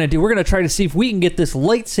what we're gonna do? We're gonna try to see if we can get this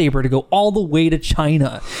lightsaber to go all the way to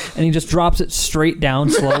China. And he just drops it straight down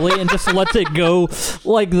slowly and just lets it go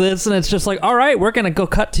like this. And it's just like, all right, we're gonna go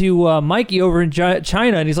cut to Mikey over in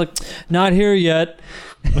China. And he's like, not here yet.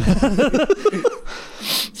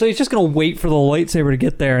 So he's just gonna wait for the lightsaber to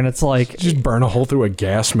get there. And it's like, Just burn a hole through a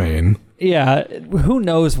gas main. yeah, who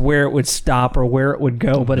knows where it would stop or where it would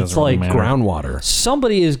go, but it's Doesn't really like matter. Groundwater.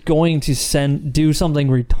 somebody is going to do something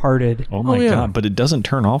retarded. Oh my yeah. god! But it doesn't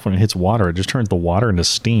turn off when it hits water. It just turns the water into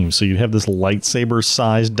steam. So you have this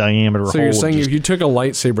lightsaber-sized diameter So hole. you're saying just- if you took a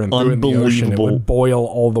lightsaber and threw it in the ocean, it Unbelievable. would boil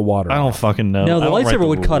all the water. I don't fucking know. No, the I don't write lightsaber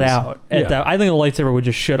would cut rules. out at Yeah. that. I think the lightsaber would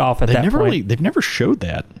just shut off at that point. They've never showed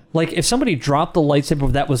that. Like if somebody dropped the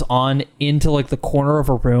lightsaber that was on into like the corner of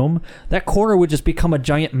a room, that corner would just become a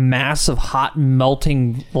giant mass of hot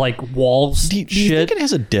melting like walls. Do you shit. think it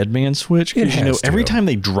has a dead man switch? It Because you know, has to. every time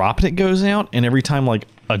they drop it, it goes out, and every time like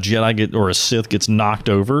a Jedi or a Sith gets knocked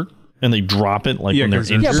over, and they drop it like Yeah, when they're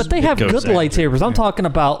 'cause injured. there's- Yeah, but they it have goes good out. lightsabers. I'm talking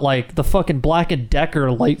about like the fucking Black & Decker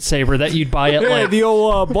lightsaber that you'd buy at Yeah, like the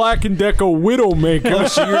old Black & Decker Widowmaker.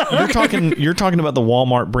 So you're talking about the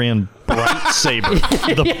Walmart brand Bright Saber,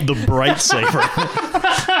 the Bright Saber.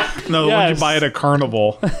 No, the one you Yes. buy at a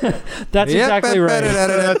carnival. That's exactly right.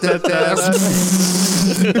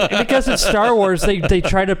 Because it's Star Wars, they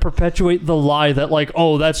try to perpetuate the lie that like,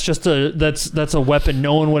 oh, that's just that's a weapon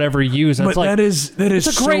no one would ever use. And But it's like that is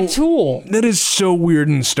it's a great tool. That is so weird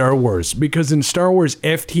in Star Wars because in Star Wars,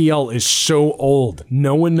 FTL is so old.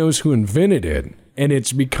 No one knows who invented it. And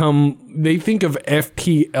it's become, they think of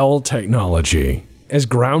FTL technology as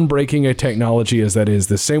groundbreaking a technology as that is,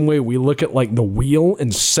 the same way we look at like the wheel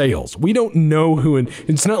and sails. We don't know who,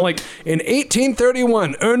 it's not like in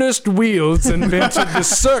 1831, Ernest Wheels invented the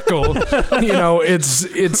circle. You know,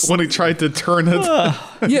 it's When he tried to turn it,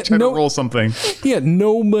 yeah, tried to roll something. yeah,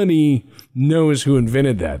 nobody knows who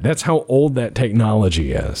invented that. That's how old that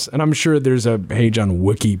technology is. And I'm sure there's a page on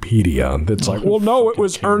Wikipedia that's like, well, no, it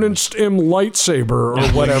was Ernest M. Lightsaber or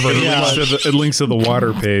whatever. It links to the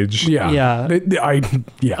water page. Yeah. Yeah.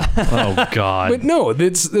 Yeah. Oh God! But no,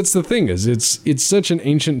 that's the thing is it's such an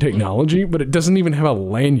ancient technology, but it doesn't even have a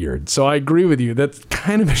lanyard. So I agree with you. That's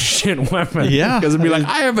kind of a shit weapon. Yeah. Because it'd be like,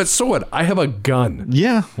 I have a sword. I have a gun.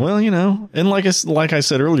 Yeah, well, you know, and like I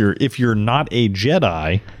said earlier, if you're not a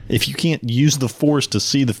Jedi, if you can't use the Force to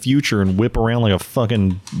see the future and whip around like a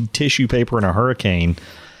fucking tissue paper in a hurricane,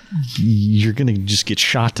 you're gonna just get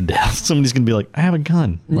shot to death. Somebody's gonna be like, "I have a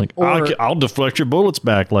gun. Like, I'll deflect your bullets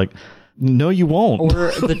back." Like, no, you won't.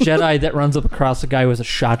 Or the Jedi that runs up across a guy with a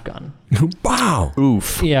shotgun. Wow.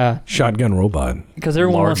 Oof. Yeah. Shotgun robot. Because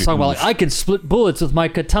everyone wants to talk about like I can split bullets with my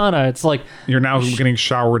katana. It's like You're now getting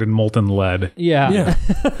showered in molten lead. yeah.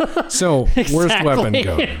 Yeah. So, worst weapon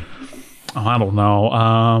go. Oh, I don't know.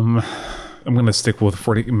 I'm gonna stick with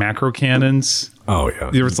 40 macro cannons. Oh,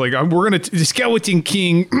 yeah. It's like we're gonna the Skeleton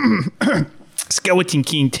King. Skeleton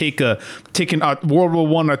King taking out World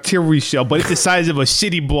War I artillery shell, but it's the size of a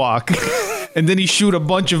city block. and then he shoot a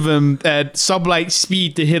bunch of them at sublight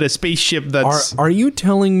speed to hit a spaceship that's... Are you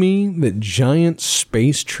telling me that giant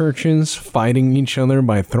space churches fighting each other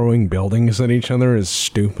by throwing buildings at each other is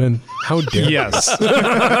stupid? How dare you? Yes.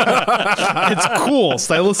 It's cool.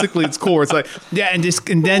 Stylistically, it's cool. It's like, yeah, and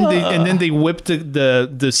then they whip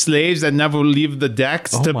the slaves that never leave the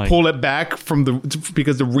decks to pull it back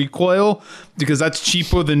because the recoil, because that's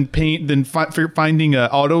cheaper than finding an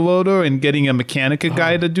autoloader and getting a Mechanica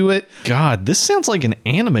guy to do it. God, this sounds like an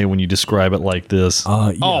anime when you describe it like this.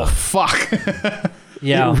 Yeah. Oh, fuck.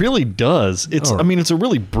 Yeah. It really does. I mean, it's a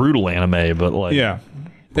really brutal anime, but like... Yeah.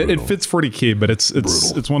 It fits 40K, but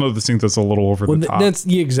it's one of those things that's a little over the top.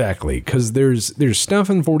 Exactly, because there's stuff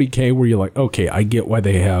in 40K where you're like, okay, I get why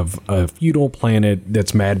they have a feudal planet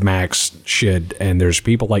that's Mad Max shit, and there's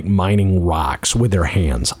people like mining rocks with their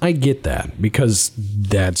hands. I get that because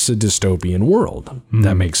that's a dystopian world.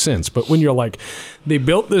 That makes sense. But when you're like, they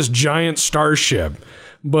built this giant starship,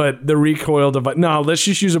 but the recoil device... No, let's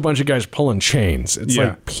just use a bunch of guys pulling chains. It's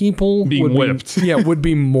like people being whipped. would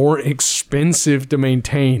be more expensive to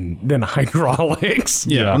maintain than hydraulics.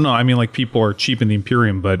 Yeah. No, I mean, like, people are cheap in the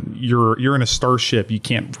Imperium, but you're in a starship. You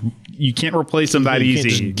can't replace them that You can't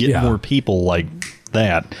easy. just get more people like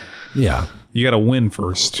that. Yeah. You got to win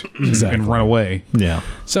first and run away. Yeah.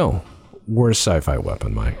 So, worst sci-fi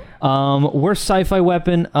weapon, Mike? Worst sci-fi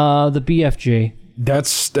weapon, the BFG.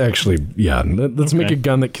 That's actually, yeah. Let's make a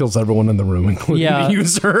gun that kills everyone in the room, including the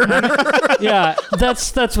user. Yeah,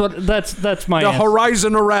 that's my The answer.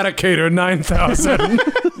 Horizon Eradicator 9000.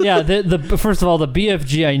 Yeah, the first of all, the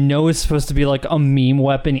BFG I know is supposed to be like a meme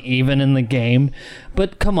weapon even in the game,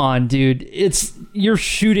 but come on, dude, you're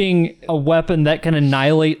shooting a weapon that can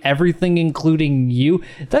annihilate everything, including you.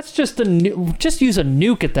 That's just just use a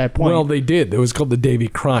nuke at that point. Well, they did. It was called the Davy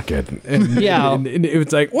Crockett. And, Yeah. and it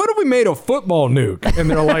was like, what if we made a football nuke? And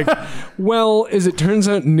they're like, well, as it turns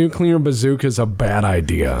out, nuclear bazooka is a bad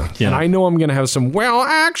idea. Yeah. And I know I'm going to have some, well,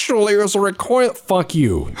 actually, there's a recoil. Fuck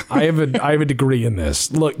you. I have a degree in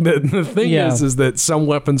this. Look, the thing is that some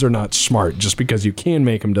weapons are not smart. Just because you can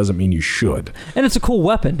make them doesn't mean you should. and it's a cool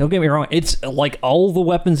weapon. Don't get me wrong. It's like all the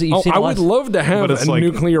weapons that you've seen. I would love to have it's a like-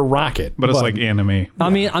 nuclear rocket. But it's like anime. I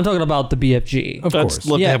mean, I'm talking about the BFG. Of I'd course.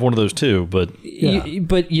 love to Yeah. have one of those too, but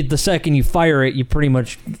The second you fire it, you pretty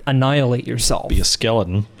much annihilate yourself. be a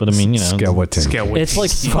skeleton. But I mean, you know, Skeleton. It's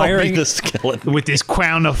like I'll be firing the skeleton. With this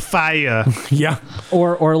crown of fire. Yeah.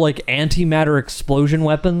 or like antimatter explosion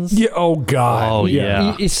weapons. Yeah. Oh, God. Oh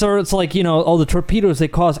yeah. So it's like, all the torpedoes, they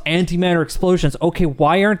cause antimatter explosions. Okay,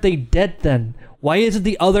 why aren't they dead then? Why isn't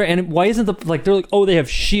the other, and why isn't they're like, oh, they have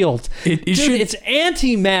shields. Dude, it's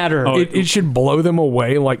antimatter. It should blow them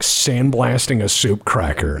away like sandblasting a soup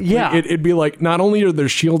cracker. Yeah. It'd be like, not only are their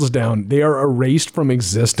shields down, they are erased from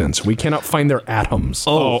existence. We cannot find their atoms.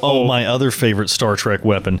 Oh, my other favorite Star Trek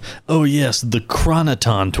weapon. Oh yes, the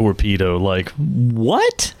Chronoton torpedo. Like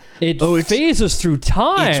what? It phases through It's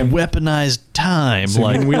time. weaponized time. So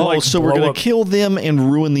like, we, so we're blow gonna up- kill them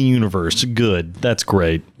and ruin the universe. Good. That's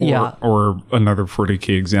great. Yeah. Or another 40K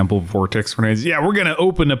example of vortex grenades. Yeah, we're gonna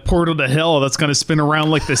open a portal to hell that's gonna spin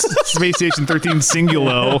around like the Space Station 13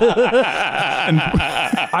 Singulo.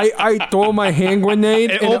 I throw my hand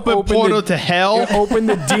grenade and Open portal to hell, open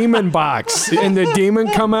the demon box, and the demon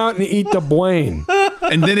come out and eat the brain.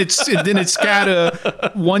 and then it's got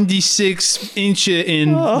a 1d6 inch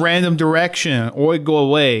in random direction, or it go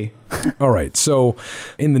away. All right, so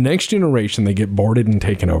in the next generation, they get boarded and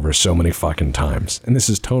taken over so many fucking times. And this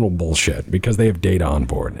is total bullshit because they have Data on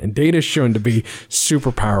board. And Data is shown to be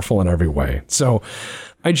super powerful in every way. So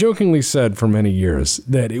I jokingly said for many years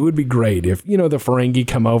that it would be great if, the Ferengi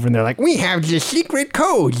come over and they're like, we have the secret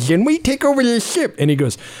codes and we take over the ship. And he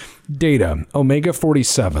goes, Data, Omega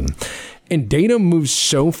 47. And Data moves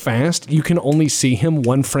so fast, you can only see him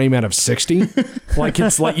one frame out of 60.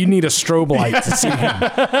 It's like you need a strobe light to see him.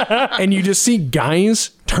 And you just see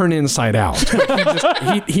guys turn inside out.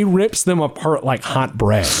 He rips them apart like hot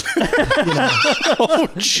bread. Oh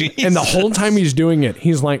jeez. And the whole time he's doing it,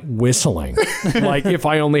 he's like whistling. Like if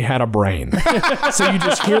I only had a brain. So you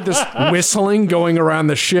just hear this whistling going around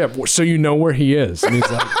the ship so you know where he is. And he's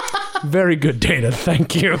like, very good, Data,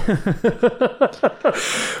 thank you.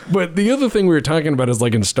 But the other thing we were talking about is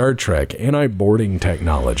like in Star Trek, anti-boarding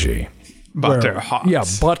technology. Butter hot. Yeah,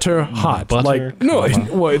 butter hot. Butter like no,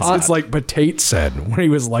 it's like Patate said when he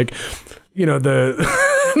was like, the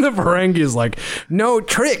the Ferengi is like, no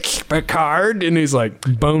tricks, Picard, and he's like,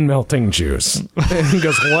 bone melting juice. And he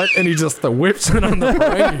goes, what? And he just whips it on the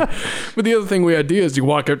Ferengi. But the other thing we had to do is you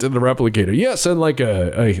walk up to the replicator. Yes, and like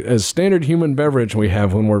a standard human beverage we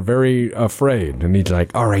have when we're very afraid. And he's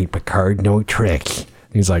like, all right, Picard, no tricks.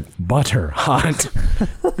 He's like, butter, hot.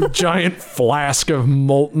 Giant flask of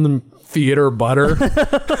molten theater butter.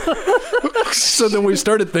 So then we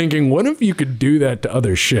started thinking, what if you could do that to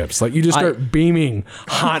other ships? Like you just start beaming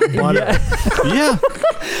hot butter. Yeah.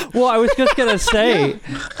 Well, I was just gonna say,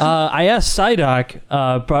 I asked Psyduck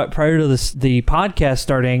prior to the podcast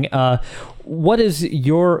starting, what is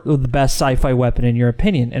the best sci-fi weapon in your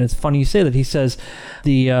opinion? And it's funny you say that. He says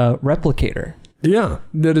the replicator. Yeah,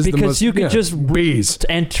 that is because the most, you could just bees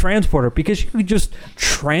and transporter, because you could just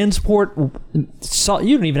transport. You don't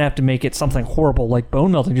even have to make it something horrible like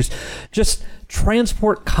bone melting. Just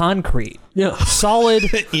transport concrete. Yeah, solid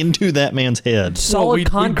into that man's head. Solid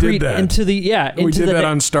concrete we did that. into the we did that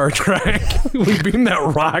on Star Trek. We beamed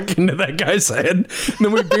that rock into that guy's head, and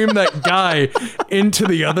then we beamed that guy into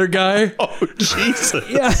the other guy. Oh Jesus!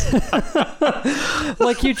 Yeah,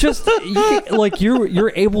 like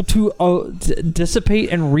you're able to dissipate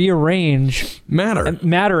and rearrange matter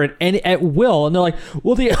at will, and they're like,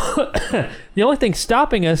 well, the only thing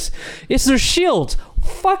stopping us is their shields.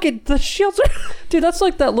 Fuck it, the shields are... Dude, that's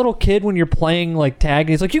like that little kid when you're playing like tag and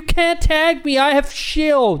he's like, you can't tag me, I have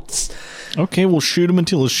shields. Okay, we'll shoot him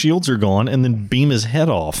until his shields are gone and then beam his head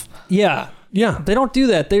off. Yeah, they don't do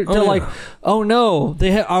that. They're like, oh no,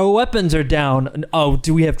 our weapons are down. Oh,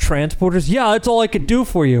 do we have transporters? Yeah, that's all I could do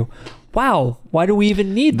for you. Wow, why do we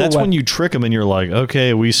even need That's when you trick them and you're like,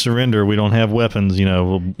 okay, we surrender. We don't have weapons.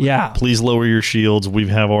 Please lower your shields. We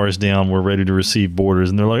have ours down. We're ready to receive boarders.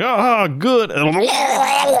 And they're like, good.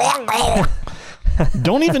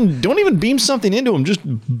 Don't even beam something into him. Just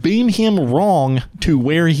beam him wrong to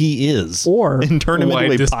where he is. And turn him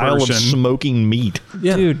into a pile of smoking meat.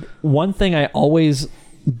 Yeah. Dude, one thing I always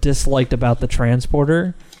disliked about the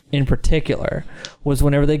transporter in particular was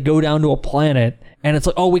whenever they go down to a planet and it's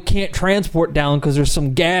like, oh, we can't transport down because there's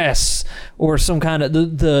some gas or some kind of...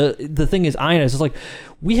 The thing is ionized. It's like,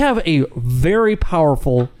 we have a very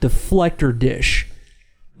powerful deflector dish.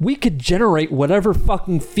 We could generate whatever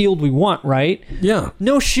fucking field we want, right? Yeah.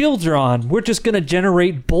 No shields are on. We're just going to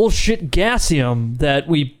generate bullshit gassium that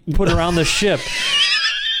we put around the ship.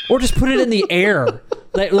 Or just put it in the air.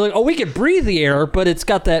 Like, we could breathe the air, but it's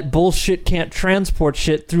got that bullshit can't transport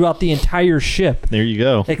shit throughout the entire ship. There you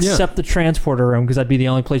go. Except the transporter room, because that'd be the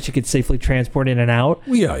only place you could safely transport in and out.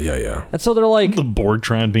 Yeah. And so they're like... The Borg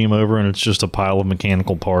try and beam over, and it's just a pile of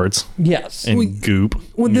mechanical parts. Yes. And goop.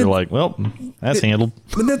 And you're like, well, that's handled.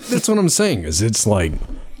 But that's what I'm saying, is it's like...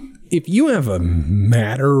 If you have a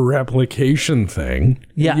matter replication thing,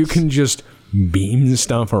 you can just beam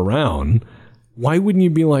stuff around... Why wouldn't you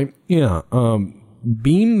be like,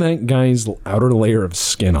 beam that guy's outer layer of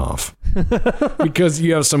skin off? Because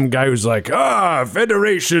you have some guy who's like,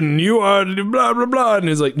 Federation, you are blah, blah, blah. And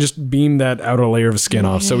he's like, just beam that outer layer of skin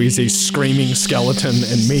off. So he's a screaming skeleton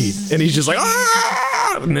and meat. And he's just like,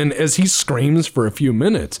 And then as he screams for a few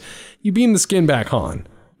minutes, you beam the skin back on,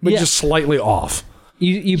 but just slightly off.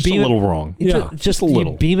 You just beam a little wrong. Just a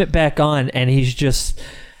little. You beam it back on, and he's just...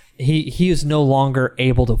 He is no longer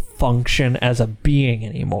able to function as a being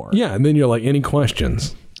anymore. Yeah, and then you're like, any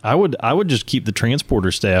questions? I would just keep the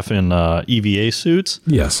transporter staff in EVA suits.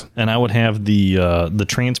 Yes. And I would have the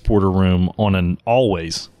transporter room on an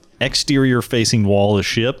always exterior facing wall of the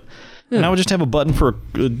ship. Yeah. And I would just have a button for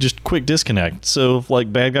just quick disconnect. So if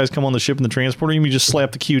like bad guys come on the ship in the transporter, you just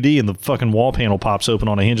slap the QD and the fucking wall panel pops open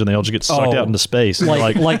on a hinge and they all just get sucked out into space. And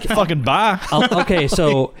like fucking bye. Okay,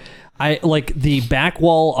 so... I like the back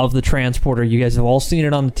wall of the transporter. You guys have all seen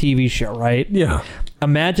it on the TV show, right? Yeah.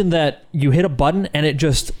 Imagine that you hit a button and it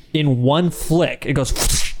just, in one flick, it goes,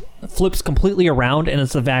 flips completely around, and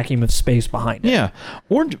it's the vacuum of space behind it. Yeah.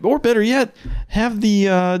 Or better yet, have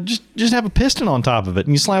the just have a piston on top of it,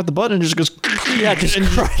 and you slap the button and it just goes just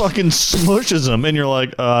fucking smushes them, and you're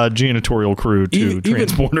like janitorial crew to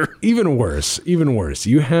transporter. Even worse.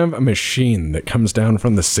 You have a machine that comes down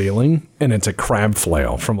from the ceiling, and it's a crab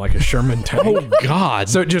flail from like a Sherman tank. Oh God.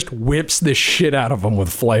 So it just whips the shit out of them with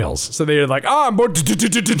flails. So they're like, I'm bored.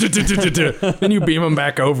 Then you beam them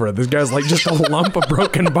back over. This guy's like just a lump of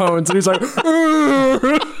broken bones. And he's like,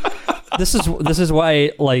 this is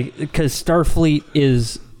why, like, because Starfleet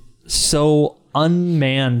is so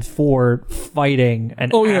unmanned for fighting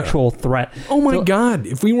an actual threat. Oh my God.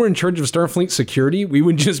 If we were in charge of Starfleet security, we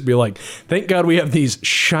would just be like, thank God we have these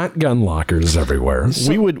shotgun lockers everywhere.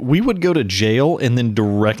 We would go to jail and then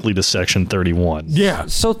directly to Section 31. Yeah.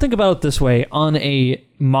 So think about it this way. On a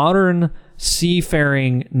modern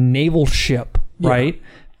seafaring naval ship, right?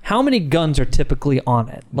 how many guns are typically on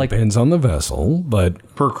it? Like, Depends on the vessel,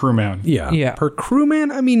 but Per crewman. Yeah. per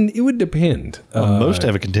crewman, I mean, it would depend. Most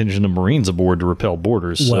have a contingent of Marines aboard to repel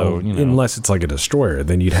boarders. Well, so, you know. unless it's like a destroyer,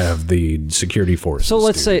 then you'd have the security forces. so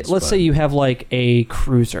let's dudes, say but you have like a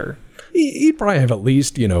cruiser. you'd probably have at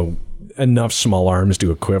least, enough small arms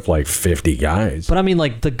to equip like 50 guys. But I mean,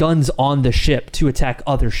 like the guns on the ship to attack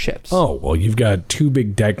other ships. Oh, well, you've got 2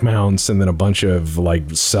 big deck mounts and then a bunch of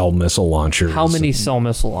like cell missile launchers. How many cell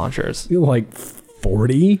missile launchers? Like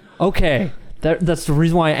 40? Okay. That's the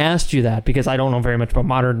reason why I asked you that, because I don't know very much about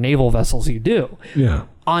modern naval vessels. You do. Yeah.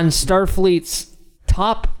 On Starfleet's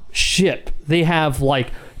top ship, they have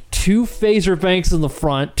like 2 phaser banks in the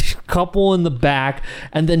front, couple in the back,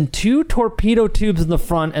 and then 2 torpedo tubes in the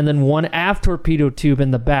front, and then 1 aft torpedo tube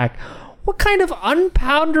in the back. What kind of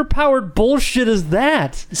underpowered bullshit is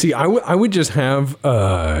that? See, I would just have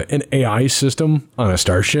an AI system on a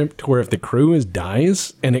starship to where if the crew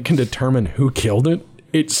dies and it can determine who killed it,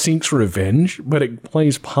 it seeks revenge, but it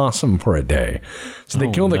plays possum for a day. So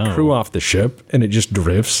they kill the crew off the ship and it just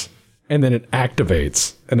drifts. And then it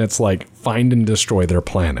activates, and it's like find and destroy their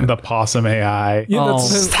planet. The possum AI. Yeah,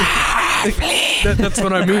 that's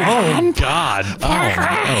what I mean. Oh, God.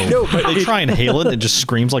 Oh, no. But they try and hail it, and it just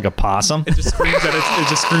screams like a possum. It just screams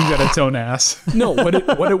at its own ass. No, what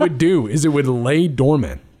it would do is it would lay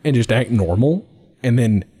dormant and just act normal, and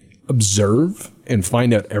then observe and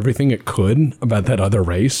find out everything it could about that other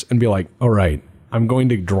race, and be like, all right, I'm going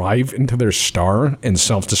to drive into their star and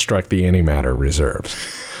self-destruct the antimatter reserves.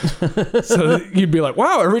 So you'd be like,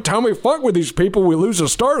 wow, every time we fuck with these people, we lose a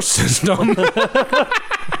star system.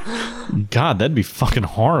 God, that'd be fucking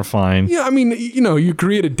horrifying. Yeah, I mean, you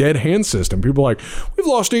create a dead hand system. People are like, we've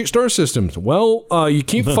lost 8 star systems. Well, you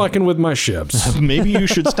keep fucking with my ships. Maybe you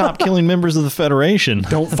should stop killing members of the Federation.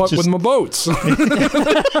 Don't fuck with my boats.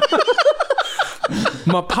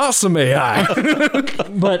 My possum AI.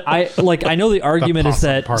 But I know the argument is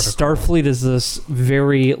that particle. Starfleet is this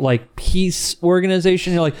very like peace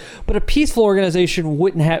organization. You're like, but a peaceful organization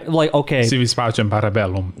wouldn't have okay, Civis pacem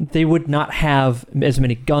parabellum. they would not have as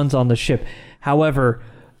many guns on the ship. However,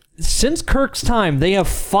 since Kirk's time, they have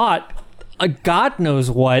fought God knows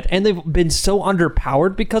what, and they've been so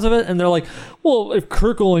underpowered because of it. And they're like, well, if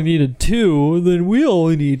Kirk only needed 2, then we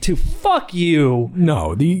only need 2. Fuck you.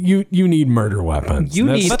 No, you need murder weapons.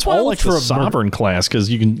 That's why I like the ultra Sovereign class, because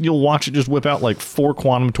you'll watch it just whip out like 4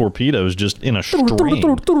 quantum torpedoes just in a stream. Yeah.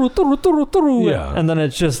 And then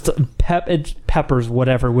it's just it peppers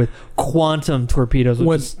whatever with quantum torpedoes,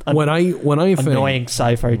 which is when I think annoying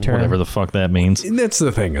sci-fi term. Whatever the fuck that means. that's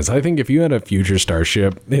the thing is, I think if you had a future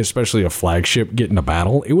starship, especially a flagship, get into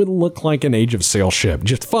battle, it would look like an Age of Sail ship,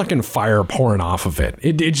 just fucking fire pouring off of it.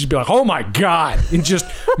 It'd just be like, oh my god, and just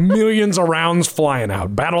millions of rounds flying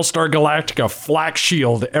out. Battlestar Galactica, flak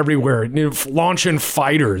shield everywhere, launching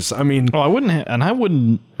fighters. I mean, I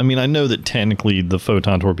know that technically the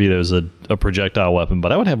photon torpedo is a projectile weapon,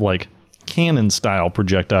 but I would have like cannon style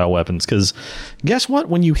projectile weapons, because guess what,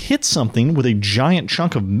 when you hit something with a giant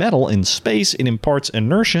chunk of metal in space, it imparts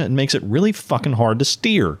inertia and makes it really fucking hard to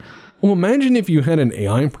steer. well, imagine if you had an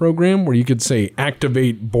AI program where you could say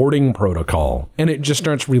activate boarding protocol, and it just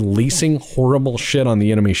starts releasing horrible shit on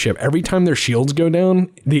the enemy ship. Every time their shields go down,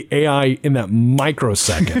 the AI in that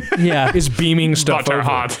microsecond is beaming stuff Butter over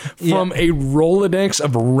hot. from a Rolodex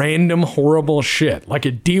of random horrible shit, like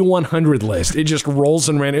a D100 list. It just rolls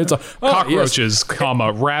in random. It's a Cockroaches,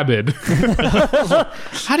 rabid.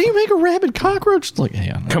 How do you make a rabid cockroach? It's like,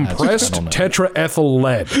 hey, compressed tetraethyl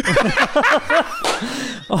lead.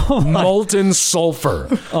 Molten sulfur.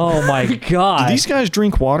 Oh my god. Do these guys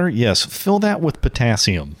drink water? Yes. Fill that with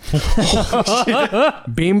potassium.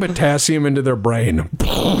 Beam potassium into their brain.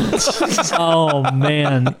 Oh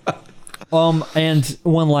man. And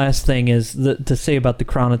one last thing is to say about the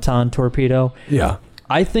Chronoton torpedo. Yeah.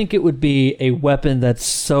 I think it would be a weapon that's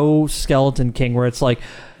so Skeleton King, where it's like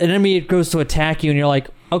an enemy goes to attack you and you're like,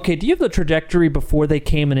 okay, do you have the trajectory before they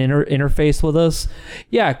came and interface with us?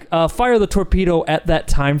 Yeah, fire the torpedo at that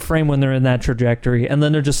time frame when they're in that trajectory. And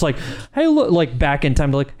then they're just like, hey, look, like back in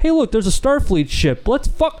time, they're like, hey, look, there's a Starfleet ship. Let's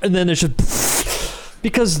fuck. And then it's just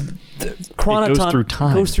because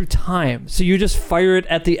Chronoton goes through time. So you just fire it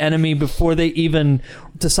at the enemy before they even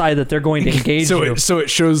decide that they're going to engage you. So it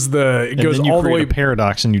shows it goes then you all the way a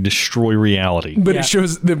paradox and you destroy reality. But it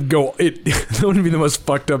shows them go. That would be the most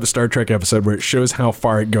fucked up Star Trek episode where it shows how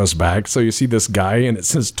far it goes back. So you see this guy and it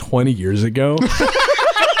says 20 years ago.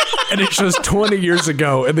 and it shows 20 years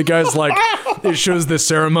ago, and the guy's like, it shows the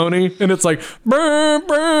ceremony, and it's like, burn,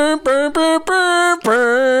 burn, burn, burn, burn,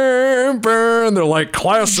 burn, burn. And they're like,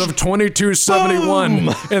 class of 2271.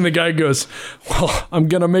 Boom. And the guy goes, well, I'm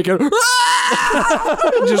going to make it.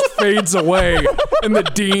 It just fades away. And the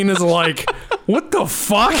dean is like, what the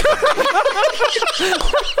fuck?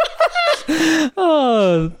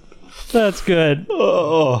 Oh, that's good.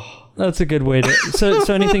 Oh. That's a good way to.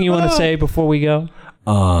 So anything you want to say before we go?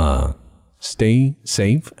 Stay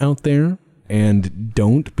safe out there. And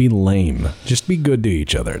don't be lame. Just be good to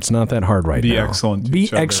each other. It's not that hard right now. Be excellent to Be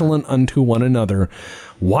each other. excellent unto one another.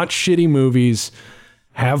 Watch shitty movies.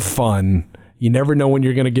 Have fun. You never know when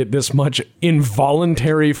you're going to get this much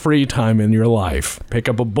involuntary free time in your life. Pick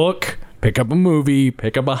up a book. Pick up a movie.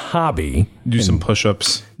 Pick up a hobby. Do some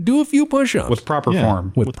push-ups. Do a few push-ups. With proper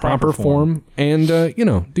form. With proper form. And,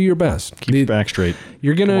 do your best. Keep your back straight.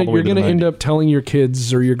 You're going to end up telling your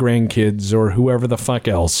kids or your grandkids or whoever the fuck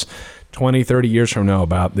else 20, 30 years from now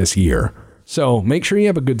about this year. So make sure you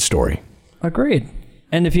have a good story. Agreed.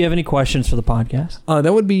 And if you have any questions for the podcast?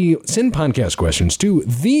 That would be send podcast questions to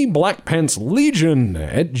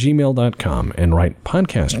theblackpantslegion@gmail.com and write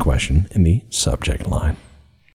podcast question in the subject line.